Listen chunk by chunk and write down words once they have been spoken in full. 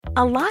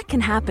A lot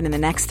can happen in the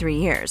next 3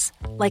 years.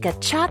 Like a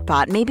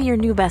chatbot may be your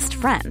new best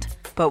friend.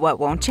 But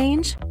what won't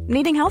change?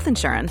 Needing health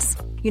insurance.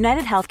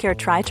 United Healthcare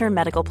Tri-Term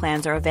Medical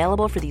Plans are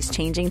available for these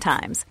changing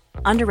times.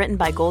 Underwritten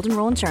by Golden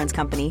Rule Insurance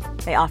Company,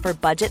 they offer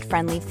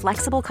budget-friendly,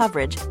 flexible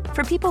coverage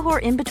for people who are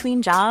in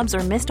between jobs or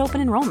missed open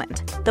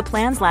enrollment. The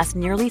plans last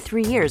nearly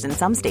 3 years in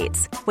some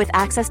states, with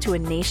access to a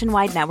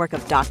nationwide network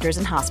of doctors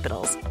and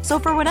hospitals. So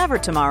for whatever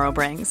tomorrow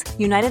brings,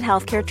 United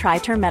Healthcare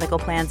Tri-Term Medical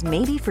Plans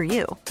may be for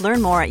you.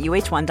 Learn more at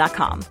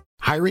uh1.com.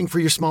 Hiring for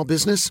your small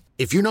business?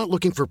 If you're not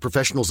looking for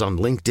professionals on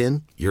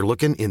LinkedIn, you're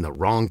looking in the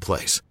wrong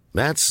place.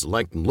 That's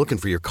like looking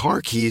for your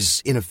car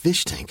keys in a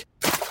fish tank.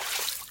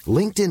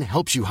 LinkedIn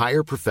helps you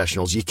hire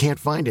professionals you can't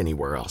find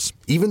anywhere else,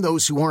 even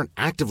those who aren't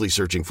actively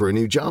searching for a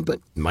new job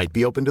but might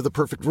be open to the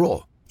perfect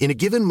role. In a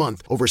given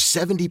month, over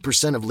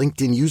 70% of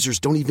LinkedIn users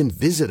don't even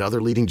visit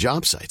other leading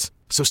job sites.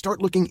 So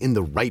start looking in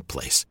the right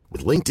place.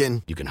 With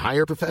LinkedIn, you can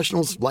hire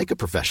professionals like a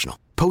professional.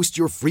 Post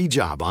your free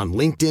job on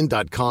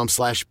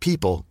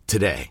linkedin.com/people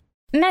today.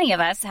 Many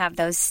of us have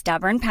those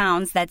stubborn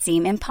pounds that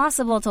seem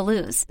impossible to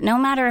lose, no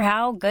matter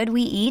how good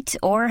we eat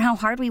or how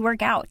hard we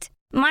work out.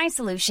 My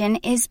solution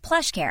is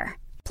PlushCare.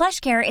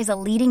 PlushCare is a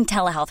leading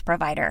telehealth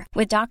provider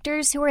with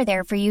doctors who are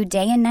there for you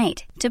day and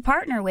night to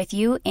partner with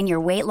you in your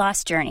weight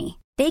loss journey.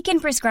 They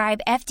can prescribe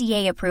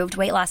FDA-approved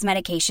weight loss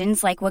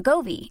medications like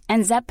Wegovy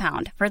and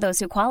Zepbound for those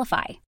who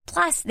qualify.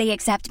 Plus, they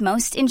accept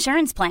most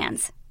insurance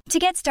plans. To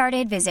get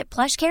started, visit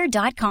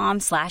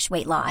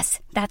plushcare.com/weightloss.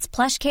 That's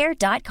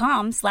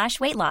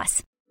plushcare.com/weightloss.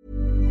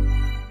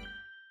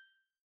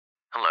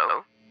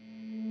 Hello?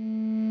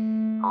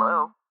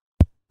 Hello?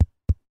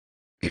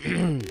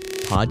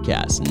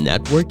 Podcast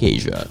Network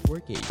Asia.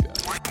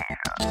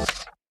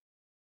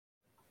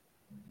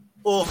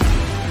 Oh.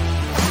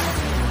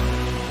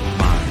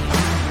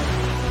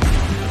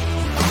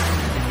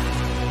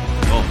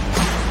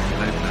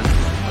 Live na.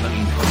 Walang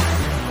intro.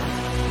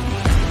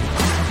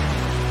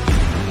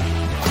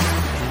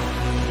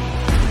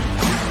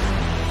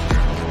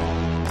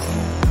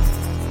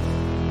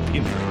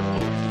 Intro.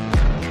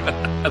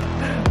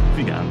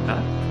 Bianca.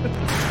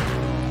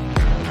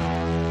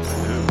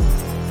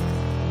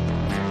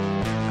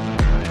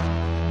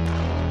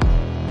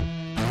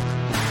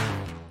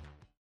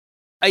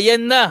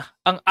 Ayan na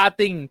ang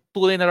ating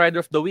tunay na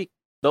Rider of the Week.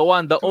 The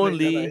one, the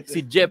only,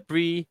 si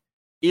Jeffrey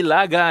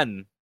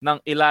Ylagan ng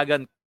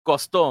Ylagan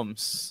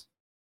Customs.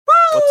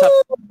 What's up?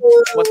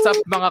 What's up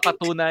mga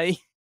katunay?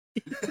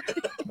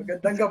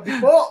 Magandang gabi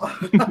po.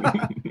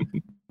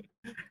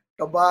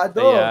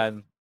 Kabado.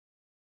 Ayan.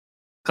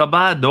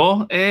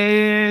 Kabado?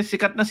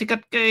 Sikat na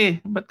sikat ka eh.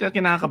 Ba't ka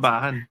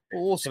kinakabahan?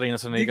 Oo, sanay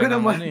na sanay ka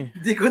naman eh.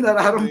 Hindi ko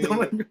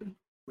nararamdaman yun.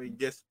 May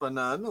guest pa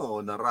na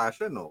na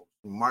Russian,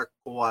 Mark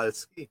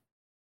Kowalski.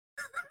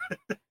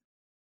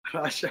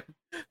 Russian.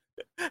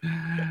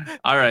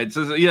 Alright,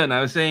 so yun,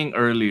 I was saying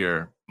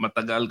earlier,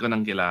 matagal ko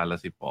nang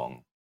kilala si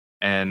Pong.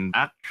 And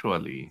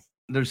actually,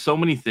 there's so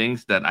many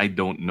things that I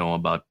don't know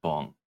about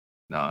Pong.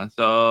 No?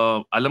 So,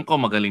 alam ko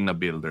magaling na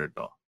builder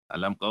to.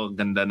 Alam ko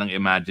ganda ng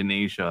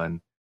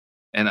imagination.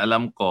 And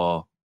alam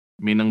ko,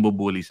 may nang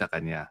bubuli sa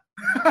kanya.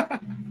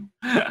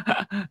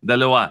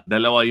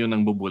 Dalawa yung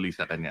nang bubuli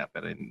sa kanya.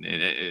 Pero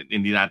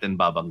hindi natin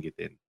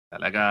babanggitin.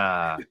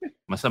 Talaga,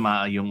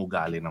 masama yung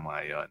ugali ng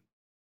mga yon.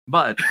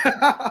 But,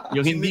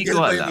 yung hindi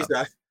ko alam.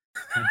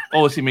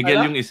 Si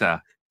Miguel yung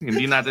isa.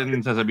 Hindi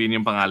natin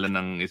sasabihin yung pangalan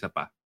ng isa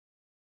pa.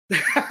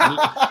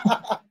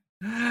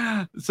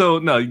 So,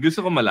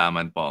 gusto ko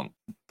malaman, Pong,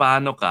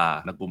 paano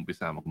ka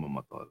nag-umpisa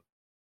magmumotor?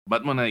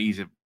 Ba't mo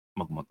naisip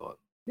magmotor?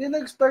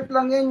 Nag-start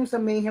lang yan yung sa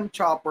Mayhem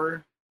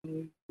Chopper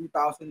in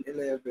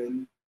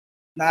 2011.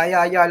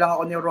 Nayaya lang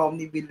ako ni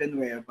Romney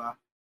Villanueva.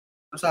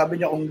 Sabi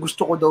niya kung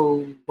gusto ko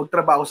daw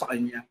magtrabaho sa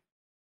kanya.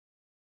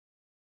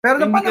 Pero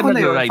nung panahon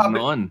na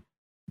yun,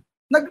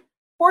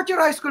 fourth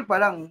year high school pa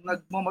lang,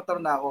 nagmumotor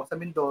na ako sa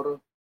Mindoro.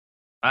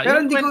 Pero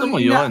hindi ko mo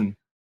yun.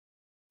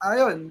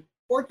 Ayun,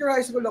 fourth year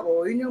high school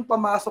ako, yun yung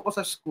pamasok ko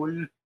sa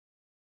school.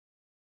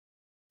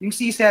 Yung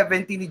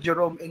C70 ni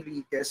Jerome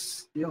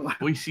Enriquez.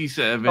 Uy,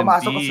 C70.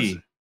 Pamasok ko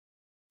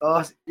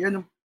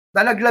yun,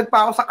 nalaglag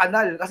pa ako sa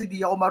kanal kasi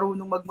di ako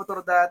marunong magmotor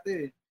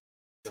dati.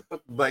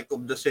 Dapat bike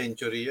of the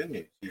century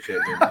yan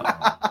C70.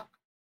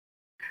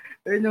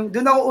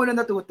 Doon ako una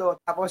natuto.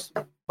 Tapos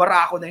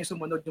barako na yung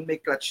sumunod, yung may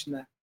clutch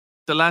na.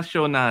 Sa last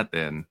show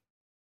natin,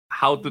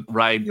 how to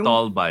ride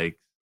tall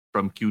bikes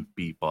from cute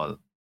people.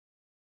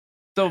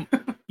 So,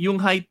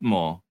 yung height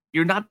mo,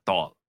 you're not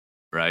tall,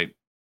 right?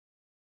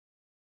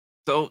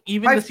 So,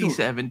 even 5'2". The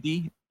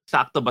C70,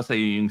 sakto ba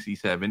sa'yo yung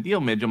C70 o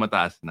medyo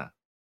mataas na?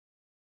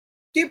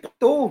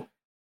 Tiptoe.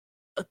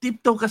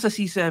 Tiptoe ka sa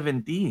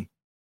C70?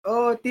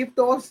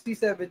 Tiptoe sa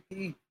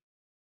C70.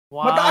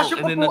 Wow. Mataas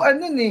yung upuan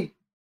nun eh.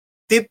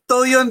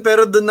 Tiptoe yun,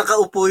 pero doon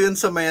nakaupo yun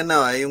sa may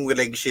yung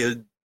leg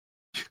shield.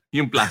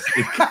 Yung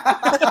plastic.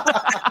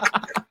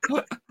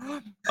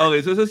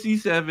 Okay, so sa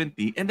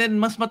C70, and then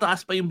mas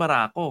mataas pa yung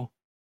barako.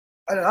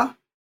 Ano?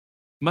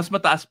 Mas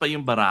mataas pa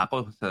yung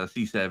barako sa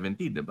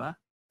C70, di ba?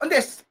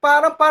 Hindi,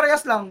 parang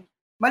parehas lang.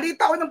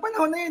 Malita ako ng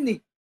panahon na yun eh.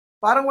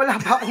 Parang wala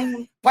pa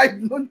akong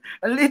 5 nun.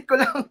 Ang late ko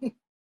lang.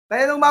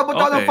 Kaya nung mabot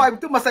ako ng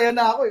 5-2, masaya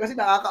na ako kasi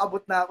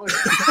nakakaabot na ako.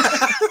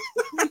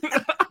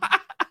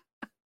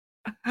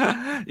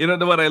 You know,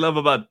 what I love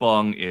about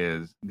Pong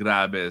is,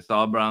 grabe,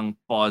 sobrang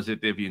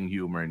positive yung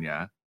humor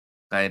niya.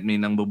 Kahit may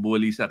nang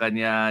bubuli sa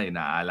kanya,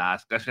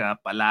 inaalas ka siya,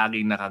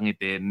 palaging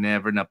nakangiti,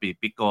 never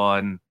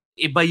napipikon.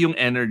 Iba yung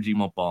energy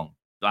mo, Pong.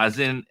 So as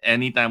in,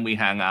 anytime we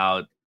hang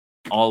out,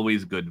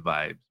 always good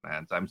vibes,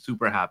 man. So I'm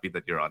super happy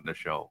that you're on the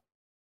show.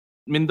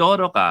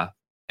 Mindoro ka,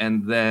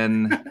 and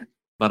then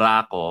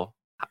Barako.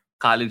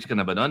 College ka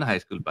na ba noon? High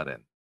school pa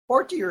rin?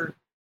 4th year.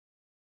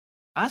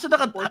 So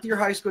 4th year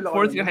high school ako.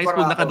 4th year high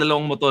school,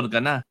 nakadalawang motor ka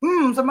na.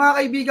 Sa mga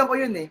kaibigan ko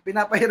yun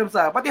pinapahiram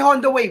sa, pati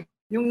Honda Wave,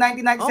 yung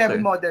 1997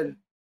 model.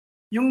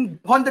 Yung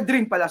Honda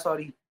Dream pala,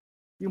 sorry.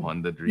 Yung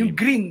Honda Dream. Yung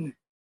green.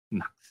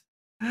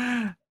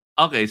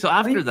 Okay, so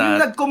after that...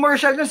 Yung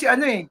nag-commercial yun si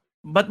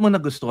Ba't mo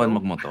nagustuhan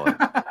magmotor?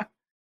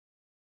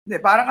 Hindi,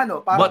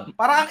 parang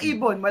parang ang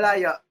ibon,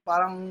 malaya.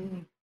 Parang...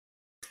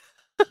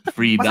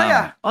 Freedom.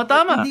 Masaya.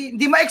 Tama.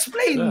 Hindi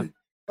ma-explain.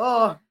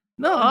 Oo.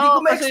 No, hindi ko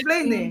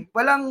ma-explain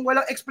Walang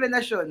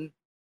explanation.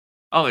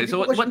 Okay,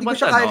 so hindi ko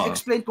siya kaya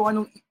explain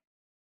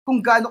kung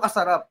gaano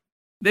kasarap.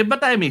 Di ba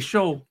tayo may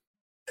show?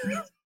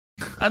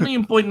 Ano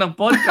yung point ng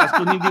podcast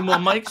kung hindi mo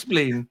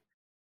ma-explain?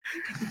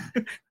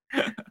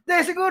 Hindi,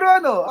 siguro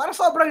parang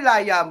sobrang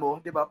laya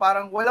mo, di ba?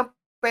 Parang walang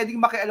pwedeng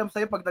makialam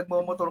sa'yo pag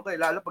nagmamotor ka,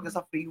 lalo pag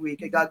nasa freeway,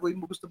 kaya gagawin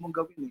mo gusto mong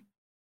gawin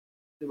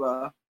Di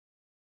ba?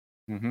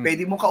 Mm-hmm.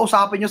 Pwede mong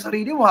kausapin yung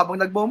sarili mo habang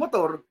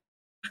nagmamotor.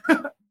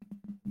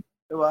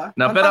 Diba?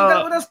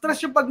 Matanggal ko ng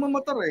stress yung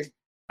pagmamotor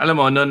Alam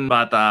mo, noon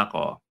bata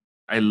ako,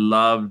 I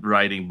loved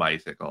riding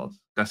bicycles.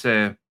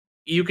 Kasi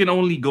you can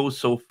only go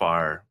so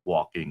far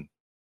walking.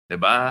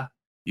 Diba?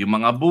 Yung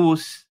mga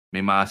bus, may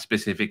mga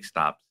specific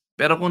stops.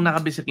 Pero kung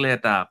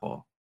nakabisikleta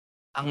ako,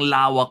 ang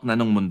lawak na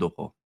ng mundo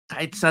ko.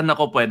 Kahit saan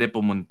ako pwede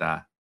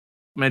pumunta,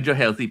 medyo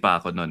healthy pa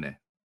ako noon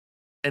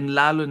And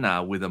lalo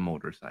na with a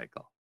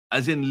motorcycle.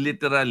 As in,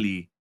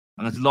 literally,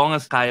 as long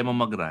as kaya mo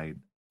mag-ride,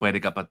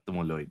 pwede ka pa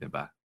tumuloy,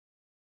 diba?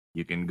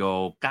 You can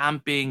go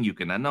camping, you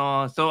can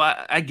So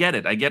I get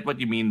it. I get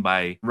what you mean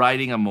by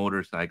riding a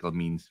motorcycle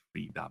means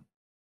freedom.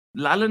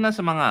 Lalo na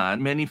sa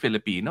many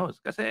Filipinos.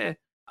 Kasi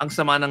ang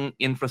sama ng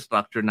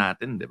infrastructure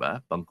natin, di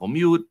ba? Pang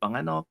commute, pang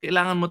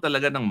kailangan mo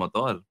talaga ng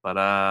motor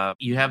para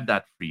you have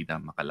that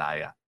freedom,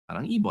 makalaya.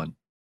 Parang ibon.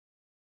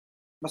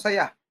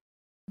 Masaya.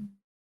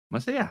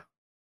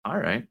 All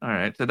right.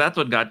 So that's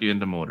what got you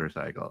into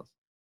motorcycles.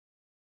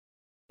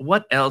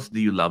 What else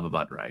do you love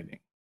about riding?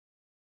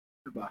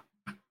 Diba?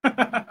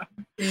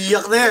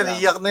 Iyak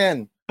na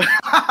yan.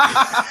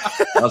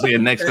 Okay,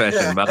 next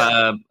question.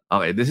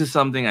 Okay, this is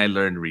something I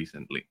learned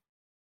recently.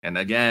 And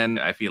again,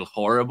 I feel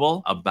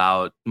horrible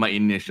about my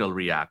initial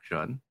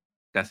reaction.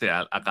 Kasi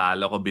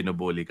akala ko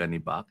binubuli ka ni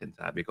Buck. And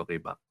sabi ko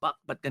kay Buck,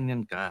 ba't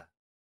ganyan ka?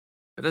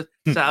 Pero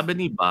sabi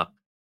ni Buck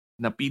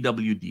na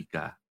PWD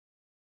ka.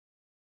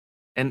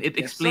 And it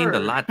explained a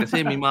lot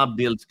kasi may mga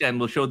builds ka,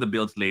 and we'll show the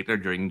builds later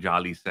during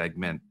Jolly's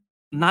segment.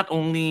 Not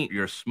only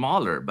you're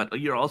smaller, but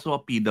you're also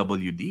a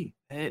PWD.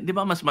 Di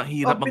ba mas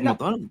mahirap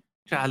magmotor?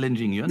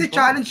 Challenging yun. Hindi,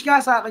 challenge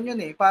nga sa akin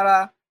yun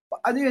Para,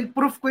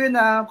 proof ko yun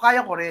na kaya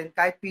ko rin,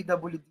 kahit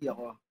PWD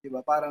ako. Di ba?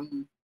 Parang,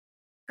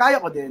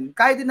 kaya ko din.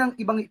 Kaya din ng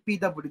ibang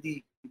PWD.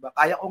 Di ba?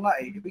 Kaya ko nga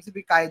Ibig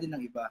sabihin, kaya din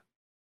ng iba.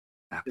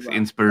 That's diba?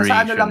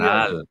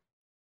 Inspirational.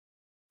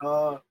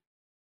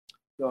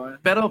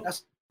 Pero,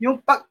 yung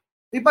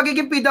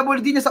pagiging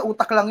PWD niya sa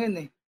utak lang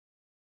yun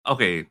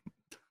Okay.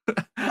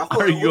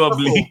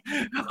 Arguably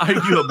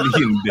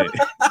hindi.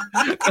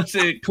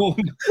 Kasi kung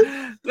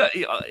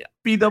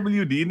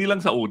PWD, hindi lang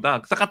sa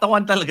utak. Sa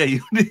katawan talaga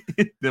yun.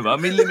 Diba?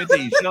 May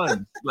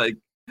limitations. Like,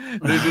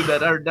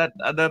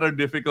 that are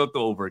difficult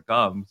to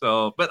overcome.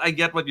 So, but I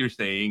get what you're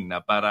saying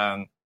na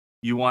parang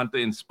you want to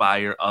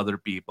inspire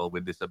other people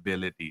with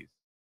disabilities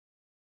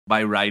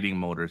by riding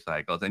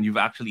motorcycles. And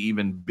you've actually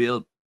even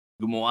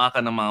gumawa ka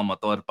ng mga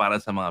motor para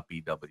sa mga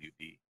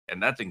PWD.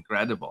 And that's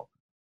incredible.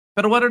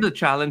 Pero what are the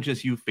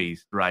challenges you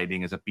faced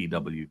riding as a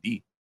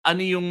PWD?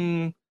 Ano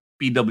yung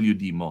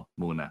PWD mo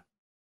muna?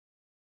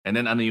 And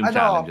then ano yung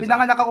challenges?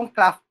 Pinanganak akong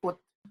cleft foot.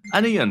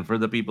 Ano yun for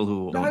the people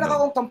who don't know? Pinanganak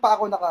akong tampa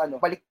ako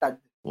baliktad.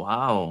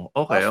 Wow.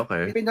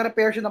 Okay.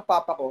 Pinarepair siya ng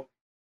papa ko.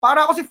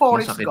 Para ako si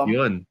Forrest Gump. Masakit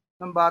yun.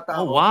 Ng bata ako.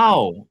 Oh,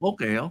 wow.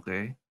 Okay. Yun,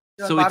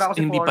 So it's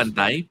hindi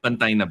pantay?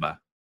 Pantay na ba?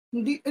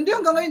 Hindi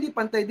hanggang ngayon hindi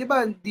pantay. Di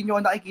ba, hindi nyo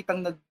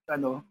nakikitang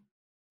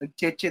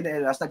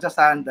nag-chichinelas,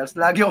 nagsasandals,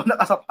 lagi ako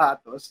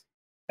nakasapatos.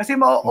 Kasi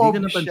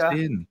ma-obvious siya.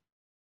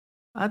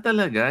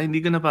 Talaga?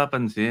 Hindi ko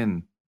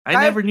napapansin. I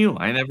never knew.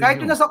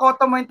 Kahit nasa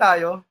Cotamine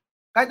tayo,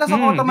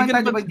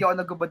 di ba hindi ako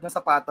nagubad ng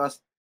sapatos?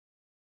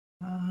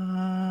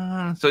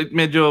 So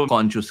medyo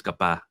conscious ka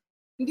pa?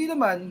 Hindi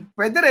naman.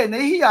 Pwede rin,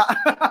 nahihiya.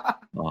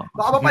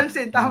 Baka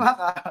mapansin, tama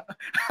ka.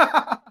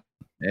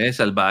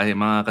 Salbahe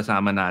mga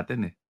kasama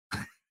natin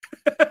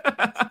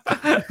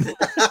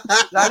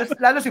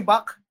lalo si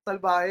Buck,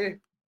 salbahe.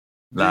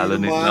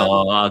 Lalo ni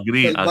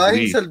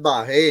agree.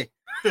 Salbahe.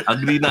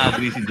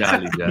 Agree si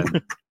Jolly dyan.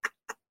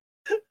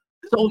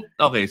 So,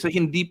 okay. So,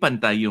 hindi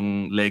pantay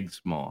yung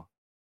legs mo.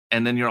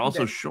 And then you're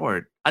also Hindi.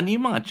 short. Ano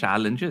yung mga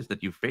challenges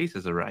that you face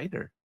as a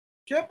rider?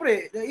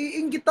 Siyempre,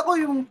 naiinggit ako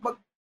yung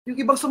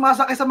ibang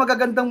sumasakay sa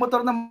magagandang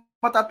motor na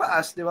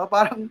matataas, di ba?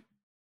 Parang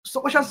gusto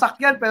ko siyang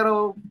sakyan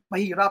pero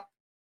mahirap.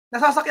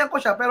 Nasasakyan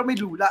ko siya pero may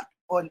lula,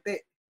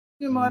 onte.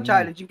 Yung mga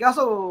challenging.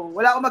 Kaso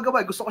wala akong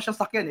magawa. Gusto ko siyang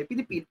sakyan eh.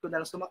 Pinipilit ko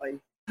na lang sumakay.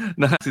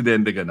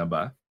 Na-aksidente ka na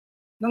ba?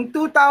 Noong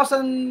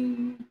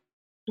 2012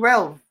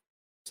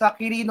 sa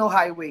Quirino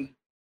Highway.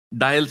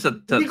 Dahil sa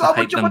Hindi ko abot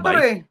height yung ng motor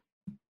bike? eh.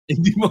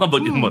 Hindi mo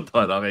abot yung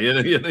motor. Okay,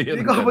 yun.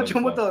 Hindi ko abot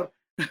yung motor.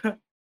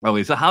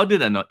 Okay, so how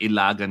did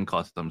Ylagan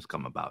Customs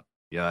come about?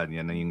 Yan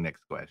na yung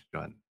next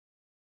question.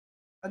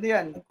 Ano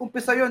yan?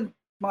 Umpisa yun,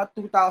 mga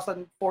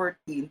 2014.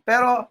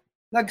 Pero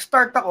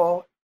nag-start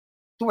ako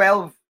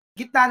 12.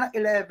 Gitna ng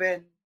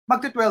 11.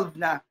 Magti-12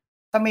 na.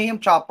 Sa Mayhem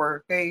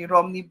Chopper kay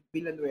Romney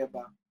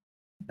Villanueva.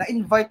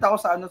 Na-invite ako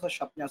sa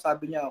shop niya.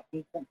 Sabi niya,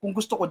 kung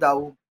gusto ko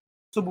daw,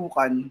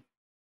 subukan.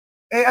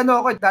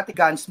 Ako, dati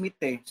gunsmith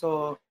eh.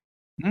 So,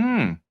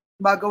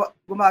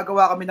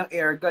 gumagawa kami ng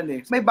airgun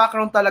eh. May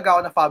background talaga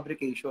ako na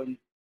fabrication.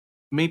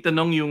 May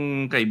tanong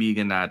yung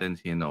kaibigan natin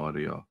si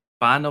Honorio.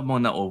 Paano mo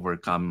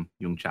na-overcome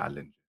yung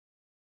challenge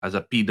as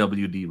a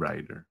PWD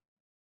rider?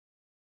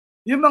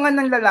 Yung mga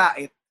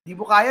nanglalait, di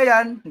mo kaya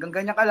yan, hanggang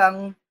ganyan ka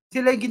lang,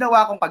 sila yung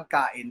ginawa kong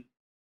pagkain.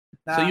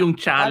 So yung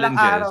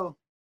challenges,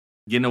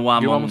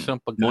 ginawa mo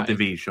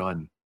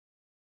motivation.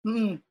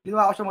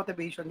 Ginawa ko siya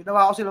motivation.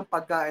 Ginawa ko silang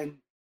pagkain.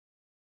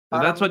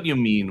 So that's what you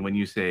mean when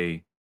you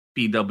say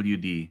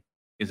PWD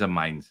is a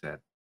mindset.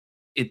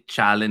 It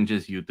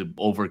challenges you to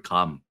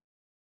overcome.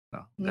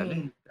 No,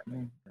 galing.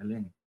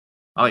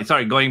 Okay,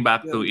 sorry, going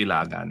back to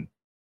Ylagan.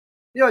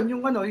 Yun,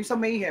 yung sa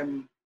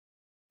Mayhem,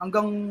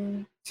 hanggang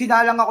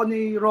sinalang ako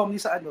ni Romney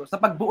sa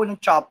pagbuo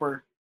ng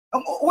chopper.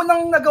 Ang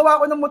unang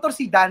nagawa ko ng motor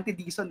si Dante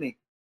Dizon eh.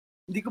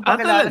 Hindi ko pa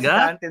kilala si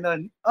Dante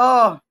nun.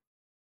 Oh.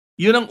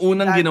 Yun ang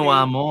unang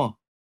ginawa mo.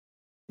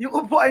 Yung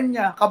upuan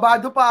niya,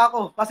 kabado pa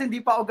ako kasi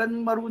hindi pa ako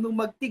ganun marunong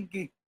magtig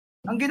eh.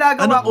 Ang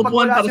ginagawa ko pag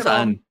wala si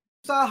Rom,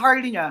 sa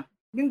Harley niya,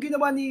 yung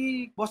ginawa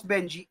ni Boss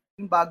Benji,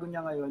 yung bago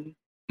niya ngayon.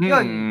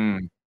 Yun.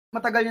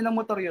 Matagal niya ng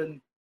motor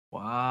yun.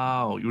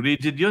 Wow.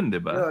 Rigid yun,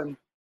 di ba?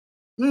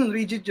 Yun.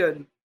 Rigid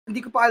yun.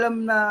 Hindi ko pa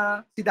alam na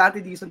si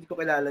Dante Dizon, hindi ko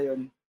kilala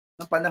yun.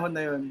 Ng panahon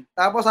na yun.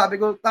 Tapos sabi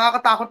ko,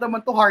 nakakatakot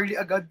naman to Harley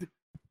agad.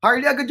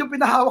 Harley agad yung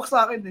pinahawak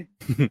sa akin eh.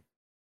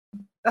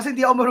 Kasi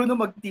hindi ako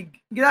marunong magtig.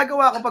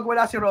 Ginagawa ko pag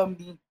wala si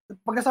Romney,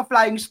 pag nasa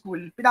flying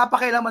school,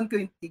 pinapakailaman ko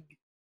yung tig.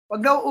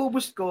 Pag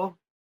nauubos ko,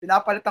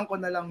 pinapalitan ko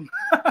na lang.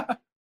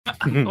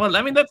 Well,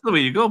 I mean, that's the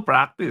way you go.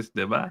 Practice,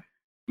 di ba?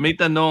 May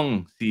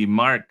tanong si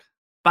Mark.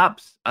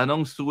 Paps,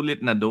 anong sulit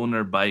na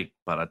donor bike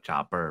para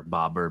chopper,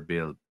 bobber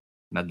build?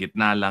 Na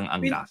gitna lang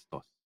ang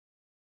gastos.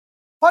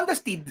 Honda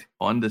Steed.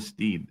 Honda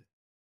Steed.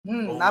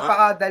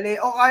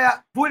 Napakadali. O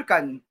kaya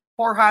Vulcan,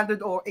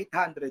 400 o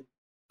 800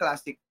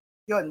 classic.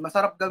 Yun,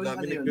 masarap gawin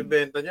dami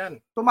nagbibenta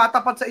niyan.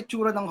 Tumatapat sa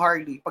itsura ng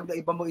Harley pag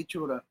naiba mo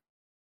itsura.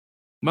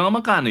 Mga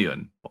magkano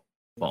yun?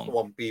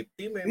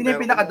 150. Yun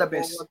yung pinaka-the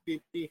best.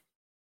 150.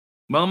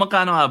 Mga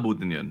magkano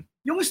abutin yun?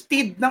 Yung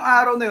Steed ng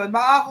araw na yun,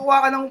 makakakuha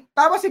ka ng,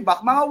 tama si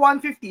Bak, mga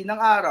 150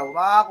 ng araw,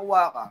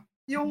 makakakuha ka.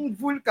 Yung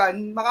Vulcan,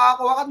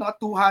 makakakuha ka ng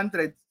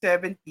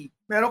 270.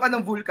 Meron ka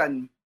ng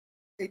Vulcan,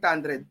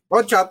 800.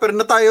 Oh, chopper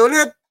na tayo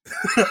ulit!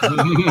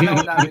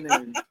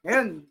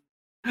 Ngayon.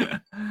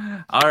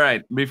 All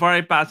right. Before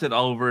I pass it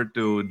over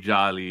to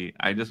Jolly,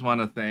 I just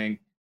want to thank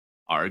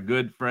our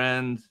good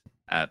friends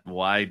at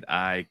Wide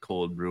Eye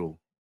Cold Brew.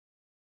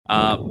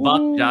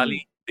 Buck,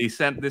 Jolly, they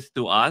sent this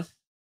to us.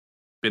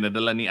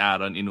 Pinadala ni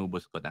Aaron,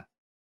 inubos ko na.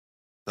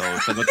 So,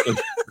 sagot ko.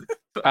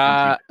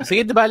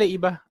 Sige, di bale,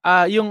 iba.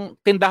 Yung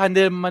tindahan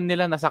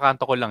nila nasa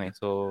kanto ko lang eh.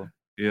 So,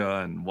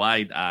 yun,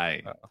 Wide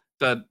Eye.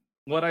 So,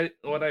 what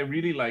I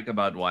really like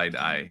about Wide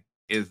Eye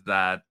is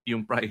that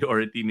yung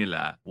priority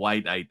nila,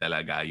 Wide Eye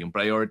talaga, yung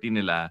priority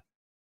nila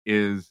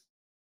is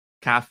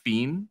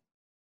caffeine,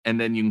 and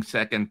then yung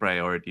second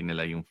priority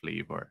nila yung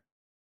flavor.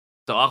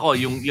 So ako,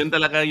 yun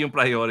talaga yung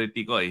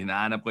priority ko eh.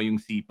 Hinahanap ko yung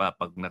sipa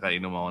pag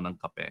nakainom ako ng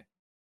kape.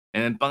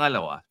 And then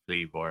pangalawa,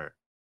 flavor.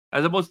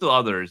 As opposed to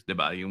others, di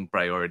ba? Yung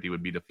priority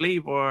would be the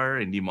flavor,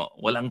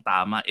 walang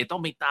tama.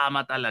 Ito may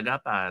tama talaga,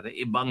 pare.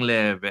 Ibang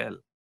level.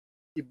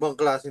 Ibang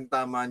klaseng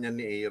tama niya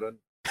ni Aaron.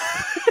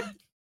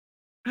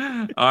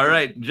 All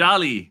right,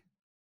 Jolly.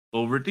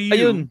 Over to you.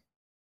 Ayun.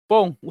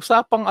 Pong,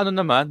 usapang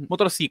naman,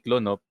 motorsiklo,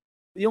 no?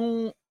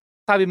 Yung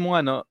sabi mo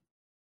nga, no,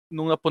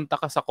 nung napunta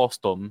ka sa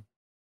custom,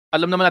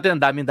 alam naman natin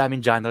ang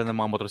daming genre ng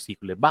mga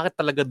motorsiklo. Bakit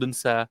talaga dun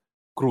sa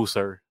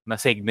cruiser na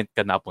segment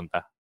ka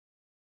napunta?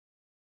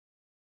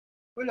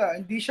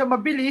 Wala, hindi siya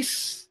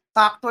mabilis.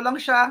 Sakto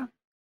lang siya.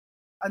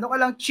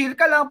 Chill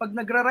ka lang pag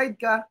nagra-ride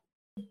ka.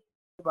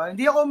 Diba?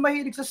 Hindi ako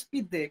mahilig sa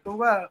speed eh.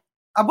 Kung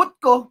abot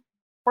ko,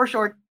 for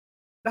short.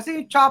 Kasi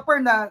yung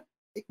chopper na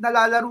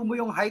nalalaro mo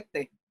yung height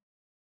eh.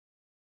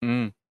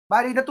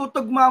 Bali,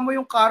 natutugma mo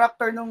yung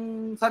character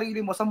ng sarili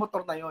mo sa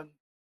motor na yon.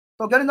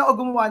 So, ganun ako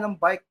gumawa ng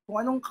bike. Kung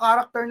anong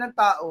character ng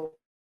tao,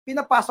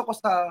 pinapasok ko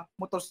sa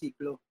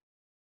motorsiklo.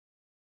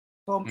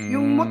 So,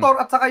 yung motor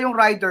at saka yung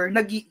rider,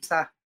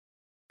 nag-iisa.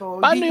 So,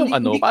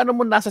 paano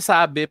mo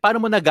nasasabi, paano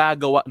mo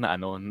nagagawa na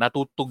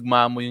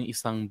natutugma mo yung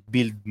isang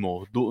build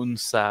mo doon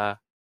sa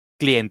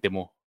kliyente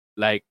mo?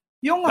 Like,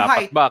 yung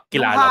dapat height, ba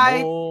kilala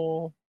height,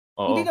 mo?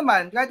 Oo. Hindi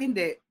naman, kahit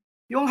hindi.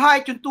 Yung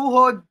height, yung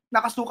tuhod,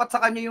 nakasukat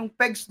sa kanya yung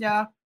pegs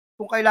niya,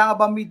 kung kailangan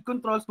ba mid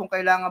controls, kung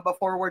kailangan ba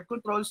forward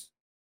controls.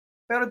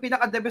 Pero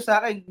pinaka-the best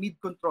sa akin, mid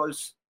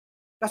controls.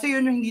 Kasi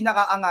yun yung hindi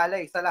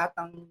nakaangalay sa lahat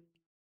ng,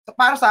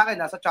 para sa akin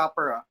sa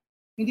chopper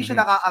hindi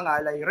siya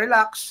nakaangalay.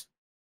 Relax.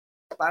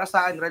 Para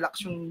sa akin,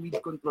 relax yung mid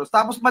controls.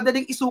 Tapos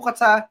madaling isukat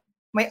sa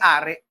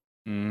may-ari.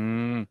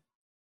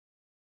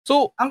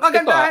 So, ang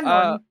kagandahan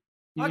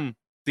ang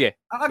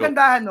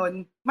kagandahan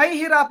nun,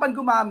 mahihirapan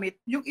gumamit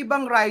yung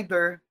ibang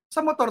rider sa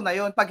motor na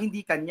yon pag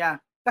hindi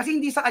kanya. Kasi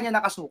hindi sa kanya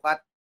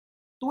nakasukat.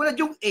 Tulad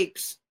yung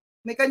apes,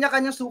 may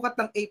kanya-kanyang sukat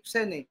ng apes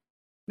yan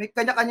May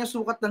kanya-kanyang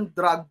sukat ng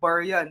drag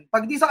bar yan.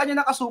 Pag di sa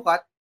kanya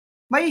nakasukat,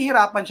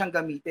 mahihirapan siyang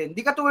gamitin.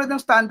 Di katulad ng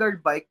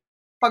standard bike,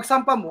 pag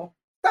sampa mo,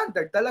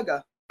 standard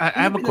talaga. I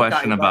have a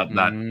question about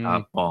that,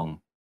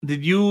 Pong.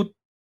 Did you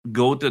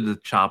go to the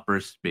chopper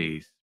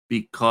space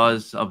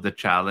because of the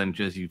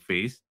challenges you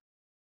faced?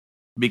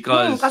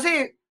 Because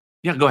kasi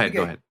yeah, go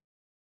ahead.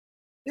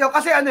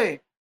 Kasi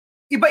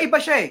iba-iba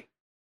siya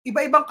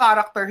Iba-ibang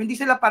character, hindi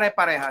sila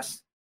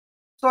pare-parehas.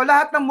 So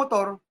lahat ng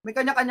motor, may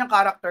kanya-kanyang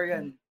character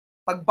yan.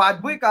 Pag bad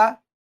boy ka,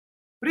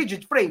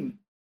 rigid frame.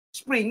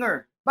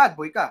 Springer, bad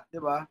boy ka, di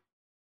ba?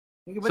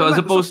 So as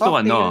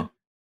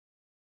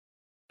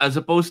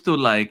opposed to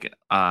like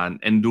an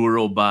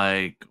enduro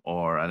bike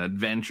or an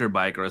adventure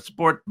bike or a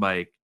sport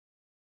bike,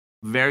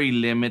 very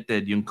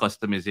limited yung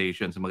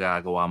customizations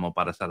magagawa mo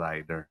para sa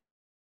rider.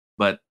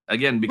 But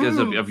again, because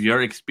of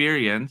your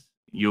experience,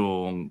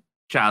 yung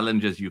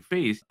challenges you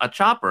face, a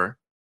chopper,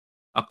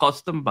 a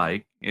custom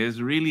bike,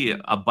 is really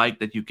a bike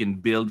that you can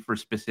build for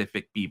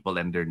specific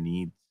people and their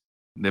needs.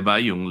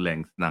 Diba? Yung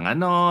length ng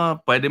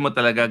pwede mo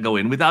talaga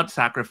gawin without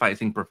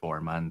sacrificing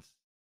performance.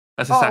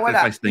 Kasi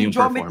sacrifice na yung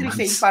geometry performance.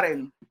 same pa rin.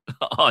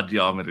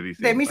 Geometry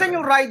same. Minsan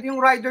yung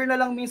rider na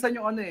lang minsan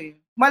yung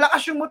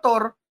malakas yung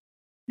motor,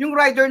 yung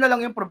rider na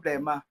lang yung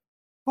problema.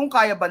 Kung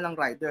kaya ba ng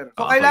rider.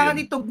 So kailangan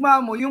itugma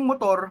mo yung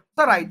motor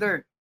sa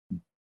rider.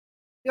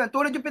 Yan,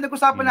 tulad yung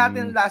pinag-usapan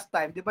natin last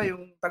time, 'di ba,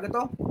 yung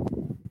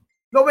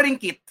lowering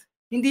kit.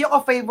 Hindi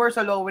ako favor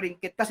sa lowering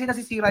kit kasi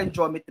nasisira yung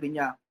geometry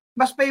niya.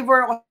 Mas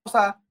favor ako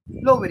sa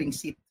lowering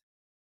seat.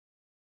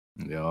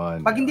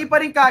 Yun. Pag hindi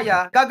pa rin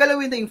kaya,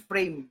 gagalawin na yung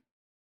frame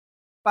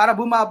para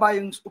bumaba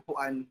yung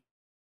upuan.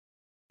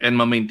 And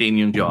ma-maintain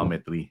yung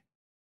geometry.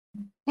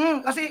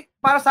 Kasi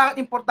para sa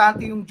akin,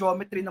 importante yung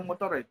geometry ng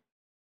motor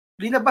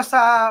Linabas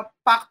sa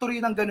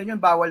factory ng ganun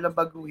yun, bawal na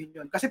baguhin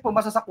yun. Kasi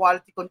pumasa sa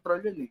quality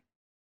control yun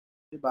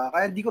Diba?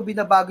 Kaya hindi ko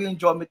binabago yung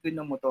geometry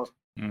ng motor.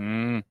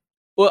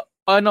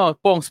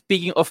 Pong,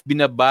 speaking of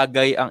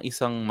binabagay ang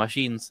isang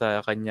machine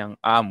sa kanyang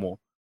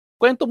amo,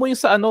 kwento mo yung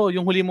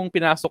yung huli mong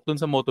pinasok dun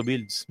sa Moto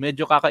Builds.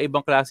 Medyo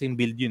kakaibang klaseng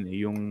build yun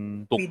yung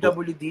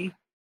tuk-tuk. PWD.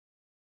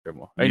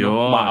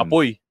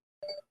 Maapoy.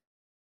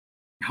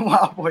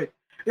 Maapoy.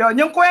 Yun,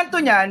 yung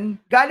kwento niyan,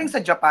 galing sa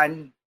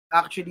Japan,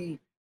 actually.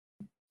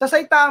 Sa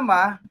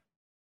Saitama,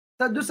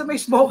 doon sa may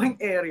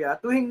smoking area,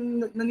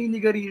 tuwing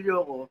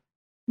naninigarilyo ko,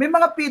 may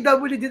mga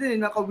PWD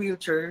din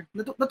naka-wheelchair.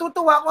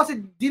 Natutuwa ako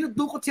kasi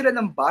dinudukot sila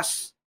ng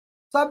bus.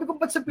 Sabi ko,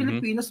 ba't sa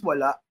Pilipinas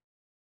wala?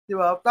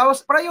 Diba?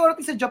 Tapos,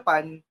 priority sa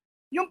Japan,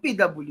 yung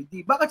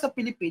PWD. Bakit sa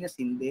Pilipinas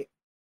hindi?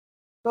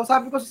 So,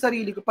 sabi ko sa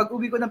sarili ko, pag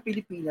uwi ko ng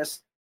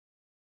Pilipinas,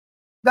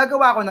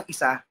 gagawa ko ng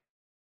isa.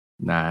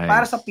 Nice.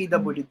 Para sa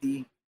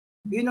PWD.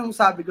 Yun ang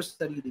sabi ko sa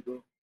sarili ko.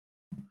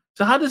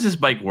 So, how does this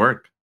bike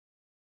work?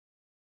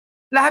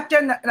 Lahat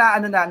yan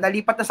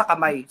nalipat na sa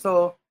kamay.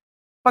 So,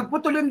 pag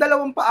putol yung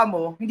dalawang paa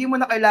mo, hindi mo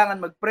na kailangan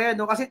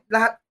magpreno kasi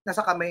lahat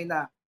nasa kamay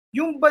na.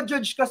 Yung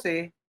Bajaj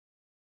kasi,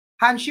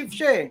 handshift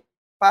siya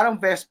parang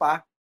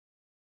Vespa.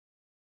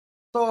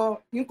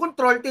 So, yung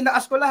control,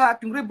 tinaas ko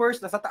lahat, yung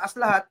reverse, nasa taas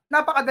lahat,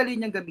 napakadali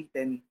niyang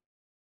gamitin.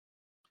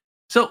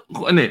 So,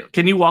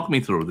 can you walk me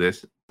through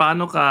this?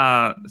 Paano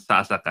ka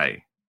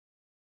sasakay?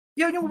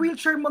 Yung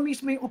wheelchair mo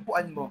mismo yung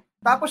upuan mo.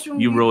 Tapos yung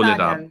you roll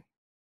it up.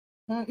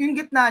 Yung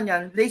gitna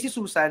niyan, Lazy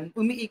Susan,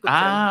 umiikot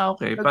siya.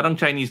 Okay. Parang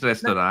Chinese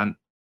restaurant.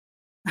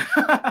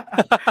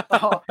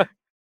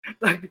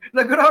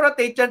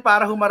 Nag-rotate yan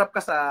para humarap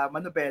ka sa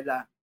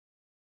manubela.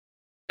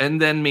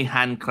 And then may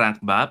hand crank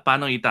ba?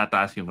 Paano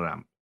itataas yung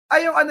ramp?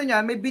 Yung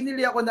niya, may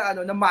binili ako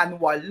na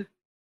manual.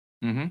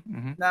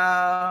 Na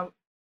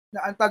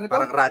ang tawag nito?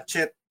 Parang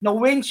ratchet. Na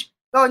winch.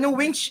 Yung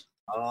winch.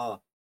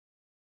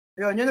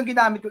 Yun yung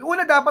ginamit ko.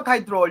 Una dapat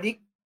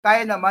hydraulic.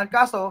 Kaya naman.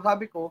 Kaso,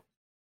 sabi ko,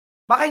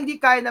 baka hindi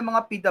kaya ng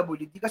mga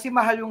PWD kasi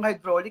mahal yung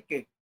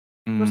hydraulic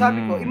So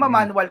sabi ko,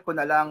 ima-manual ko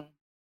na lang.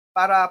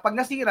 Para pag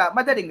nasira,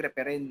 madaling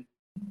reparin.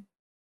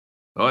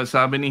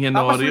 Sabi ni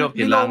Henorio,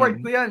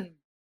 kailangan ko yan.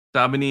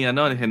 Sabi ni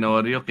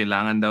Henorio,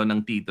 kailangan daw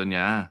ng tito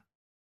niya.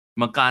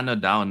 Magkano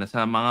daw?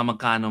 Nasa mga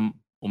magkano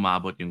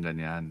umabot yung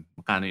ganyan?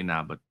 Magkano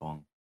inabot,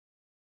 Pong?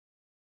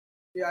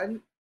 Yan.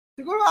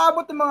 Siguro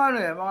aabot ng mga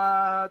mga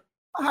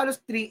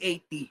halos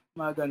 380,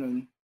 mga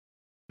ganun.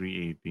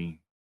 380.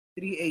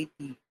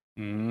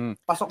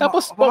 380. Pasok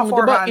Tapos, mga Pong,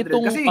 di ba 400.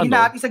 itong Kasi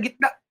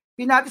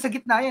hinati sa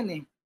gitna yan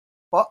eh.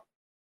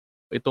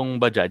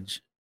 Itong Bajaj,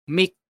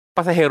 may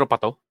pasahero pa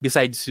to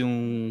besides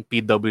yung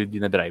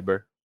PWD na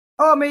driver?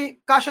 May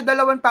kasya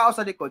 2 tao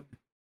sa likod.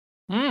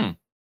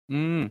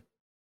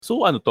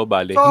 So ano to,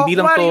 bale? So, Hindi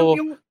lang to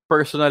yung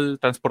personal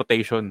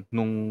transportation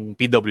nung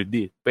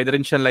PWD. Pwede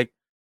rin siya like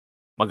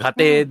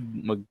maghatid,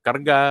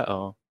 magkarga.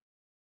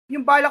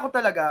 Yung bala ko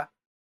talaga,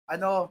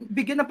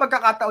 bigyan ng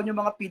pagkakataon yung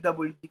mga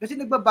PWD kasi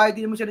nagbabayad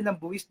din naman sila ng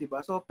buwis, di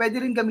ba? So, pwede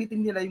rin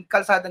gamitin nila yung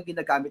kalsadang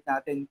ginagamit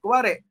natin.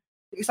 Kuwari,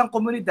 isang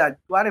komunidad,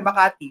 kuwari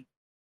Makati,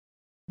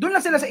 doon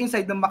lang sila sa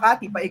inside ng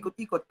Makati,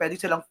 paikot-ikot. Pwede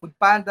silang food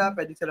panda,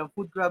 pwede silang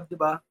food grab, di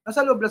ba?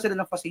 Nasa loob lang sila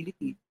ng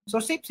facility. So,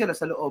 safe sila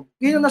sa loob.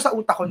 Yun yung nasa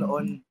utak ko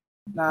noon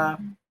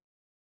na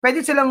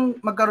pwede silang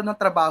magkaroon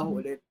ng trabaho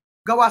ulit.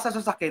 Gawa sa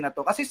sasakyan na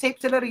to. Kasi safe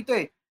sila rito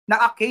eh.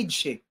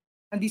 Naka-cage eh.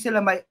 Hindi sila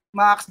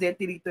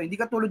ma-accidente rito. Hindi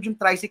katulad yung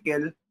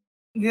tricycle,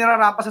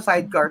 nirarampa sa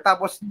sidecar,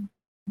 tapos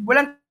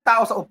walang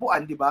tao sa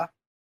upuan, di ba?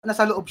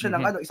 Nasa loob siya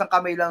ng isang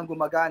kamay lang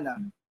gumagana.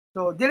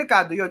 So,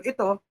 delikado yun.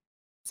 Ito,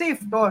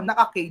 safe to,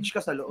 naka-cage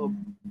ka sa loob.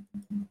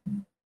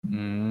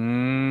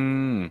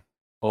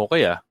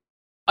 Okay ah.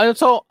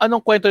 So,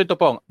 anong kwento nito,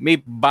 Pong? May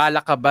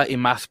bala ka ba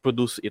i-mass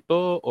produce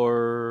ito or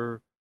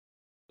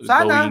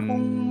sana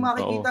kung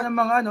makikita ng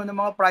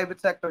mga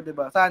private sector, 'di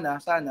ba? Sana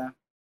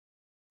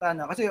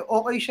kasi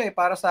okay siya eh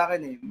para sa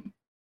akin eh.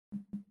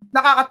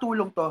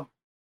 Nakakatulong to.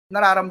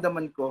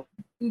 Nararamdaman ko.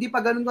 Hindi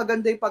pa ganoon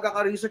kaganda yung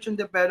pagkaka-research and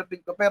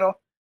developing ko, pero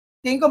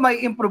tingin ko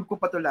may improve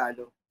ko pa to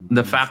lalo.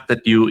 The fact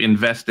that you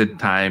invested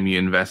time, you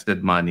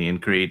invested money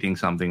in creating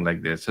something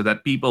like this so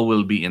that people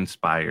will be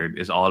inspired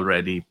is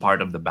already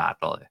part of the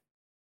battle.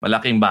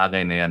 Malaking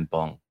bagay na yan,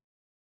 Pong.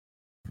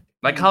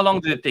 Like, how long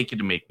did it take you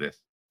to make this?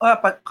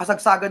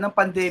 Kasagsagan ng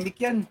pandemic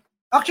yan.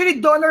 Actually,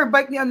 donor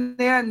bike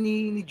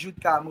ni Jude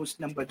Camus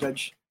ng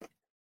Bajaj.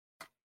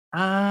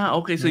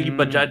 Okay. So yung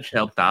Bajaj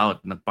helped out.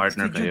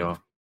 Nag-partner kayo.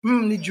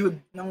 Ni Jude,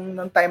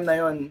 ng time na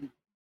yon.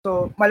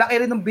 So,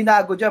 malaki rin yung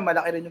binago dyan.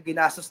 Malaki rin yung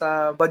ginastos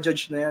sa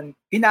Bajaj na yan.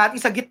 Hinati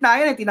sa gitna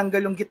yan eh.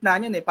 Tinanggal yung gitna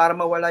niyan eh para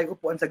mawala yung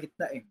upuan sa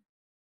gitna eh.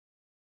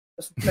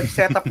 Tapos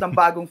nag-set up ng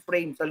bagong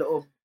frame sa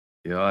loob.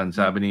 Yun,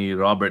 sabi ni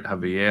Robert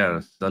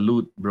Javier,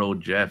 salute bro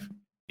Jeff.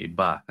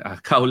 Iba.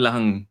 Ikaw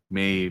lang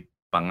may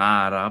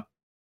pangarap,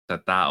 sa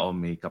tao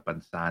may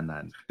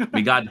kapansanan.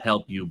 May God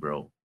help you,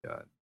 bro.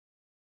 Yan.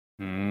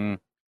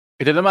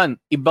 Ito naman,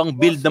 ibang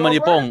build naman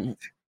ni Pong.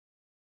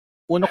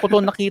 Una ko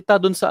to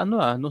nakita dun sa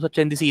sa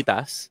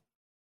Chendisitas.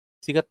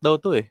 Sikat daw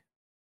to eh.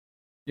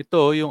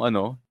 Ito yung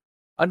ano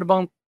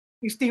bang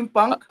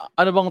steampunk?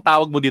 Ano bang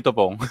tawag mo dito,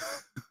 Pong?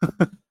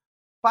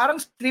 Parang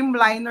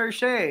streamliner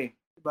siya eh.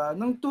 Diba?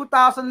 Nung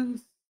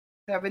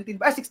 2017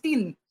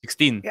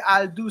 16.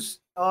 Aldous,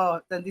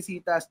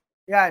 Chendisitas.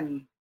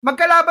 Yan.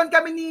 Magkalaban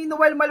kami ni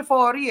Noel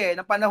Malfori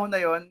ng panahon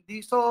na yon.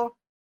 So,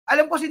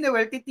 alam ko si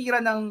Noel titira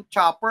ng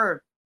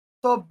chopper.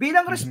 So,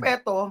 bilang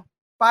respeto,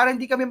 para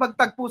hindi kami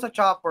magtagpo sa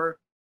chopper,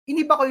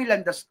 iniba ko yung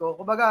landas ko.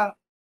 Kumbaga,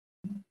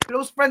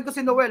 close friend ko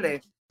si Noel eh.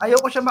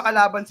 Ayaw ko siya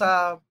makalaban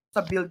sa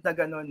build na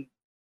ganun.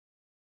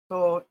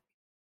 So,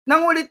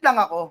 nangulit lang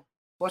ako.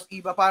 Boss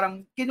Iba,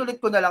 parang kinulit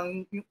ko na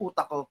lang yung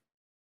utak ko.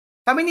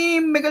 Kami ni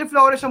Miguel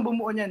Flores ang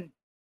bumuo niyan.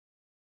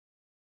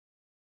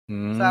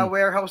 Sa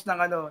warehouse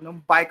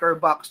ng biker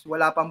box.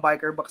 Wala pang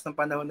biker box ng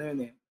panahon na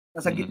yun eh.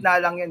 Nasa gitna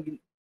lang yan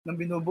nang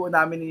binubuo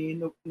namin ni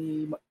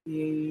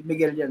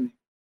Miguel yan.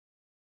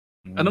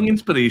 Anong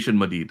inspiration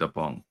mo dito,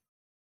 Pong?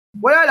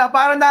 Wala lang,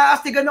 parang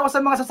naaastigan ako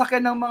sa mga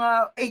sasakyan ng mga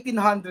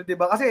 1800, 'di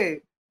ba? Kasi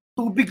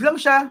tubig lang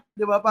siya,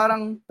 'di ba?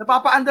 Parang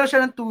napapaandar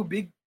siya ng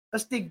tubig.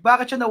 Tapos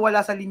bakit siya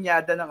nawala sa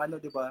linyada ng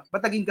 'di ba?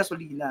 Ba't naging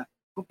gasolina?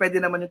 Kung pwede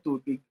naman yung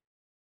tubig.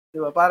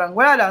 'Di ba? Parang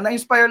wala lang,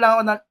 na-inspire lang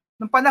ako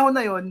ng panahon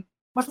na 'yon.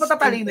 Mas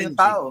matatalino yung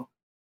tao.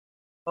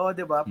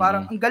 'di ba?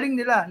 Parang ang galing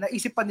nila,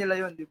 naisip pa nila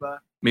 'yon, 'di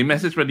ba? May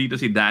message pa dito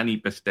si Danny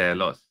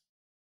Pestelos.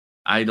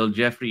 Idol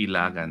Jeffrey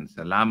Ylagan,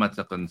 salamat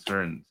sa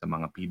concern sa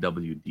mga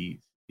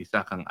PWDs. Isa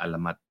kang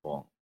alamat,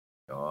 Pong.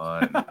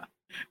 Yun.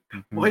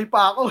 Buhay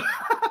pa ako.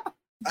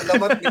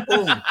 Alamat ni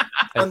Pong.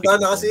 Tanda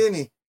na kasi yun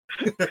eh.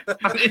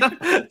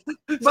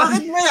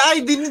 Bakit may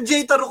ID ni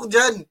Jay Tarok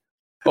dyan?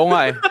 Oo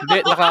nga eh. Hindi,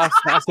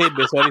 naka-save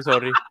eh.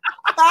 Sorry.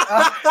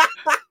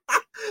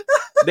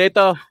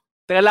 Dito,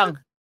 teka lang.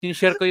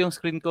 Sin-share ko yung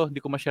screen ko. Hindi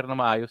ko ma-share na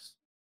maayos.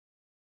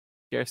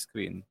 Share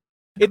screen.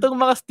 Itong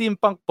mga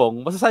steampunk,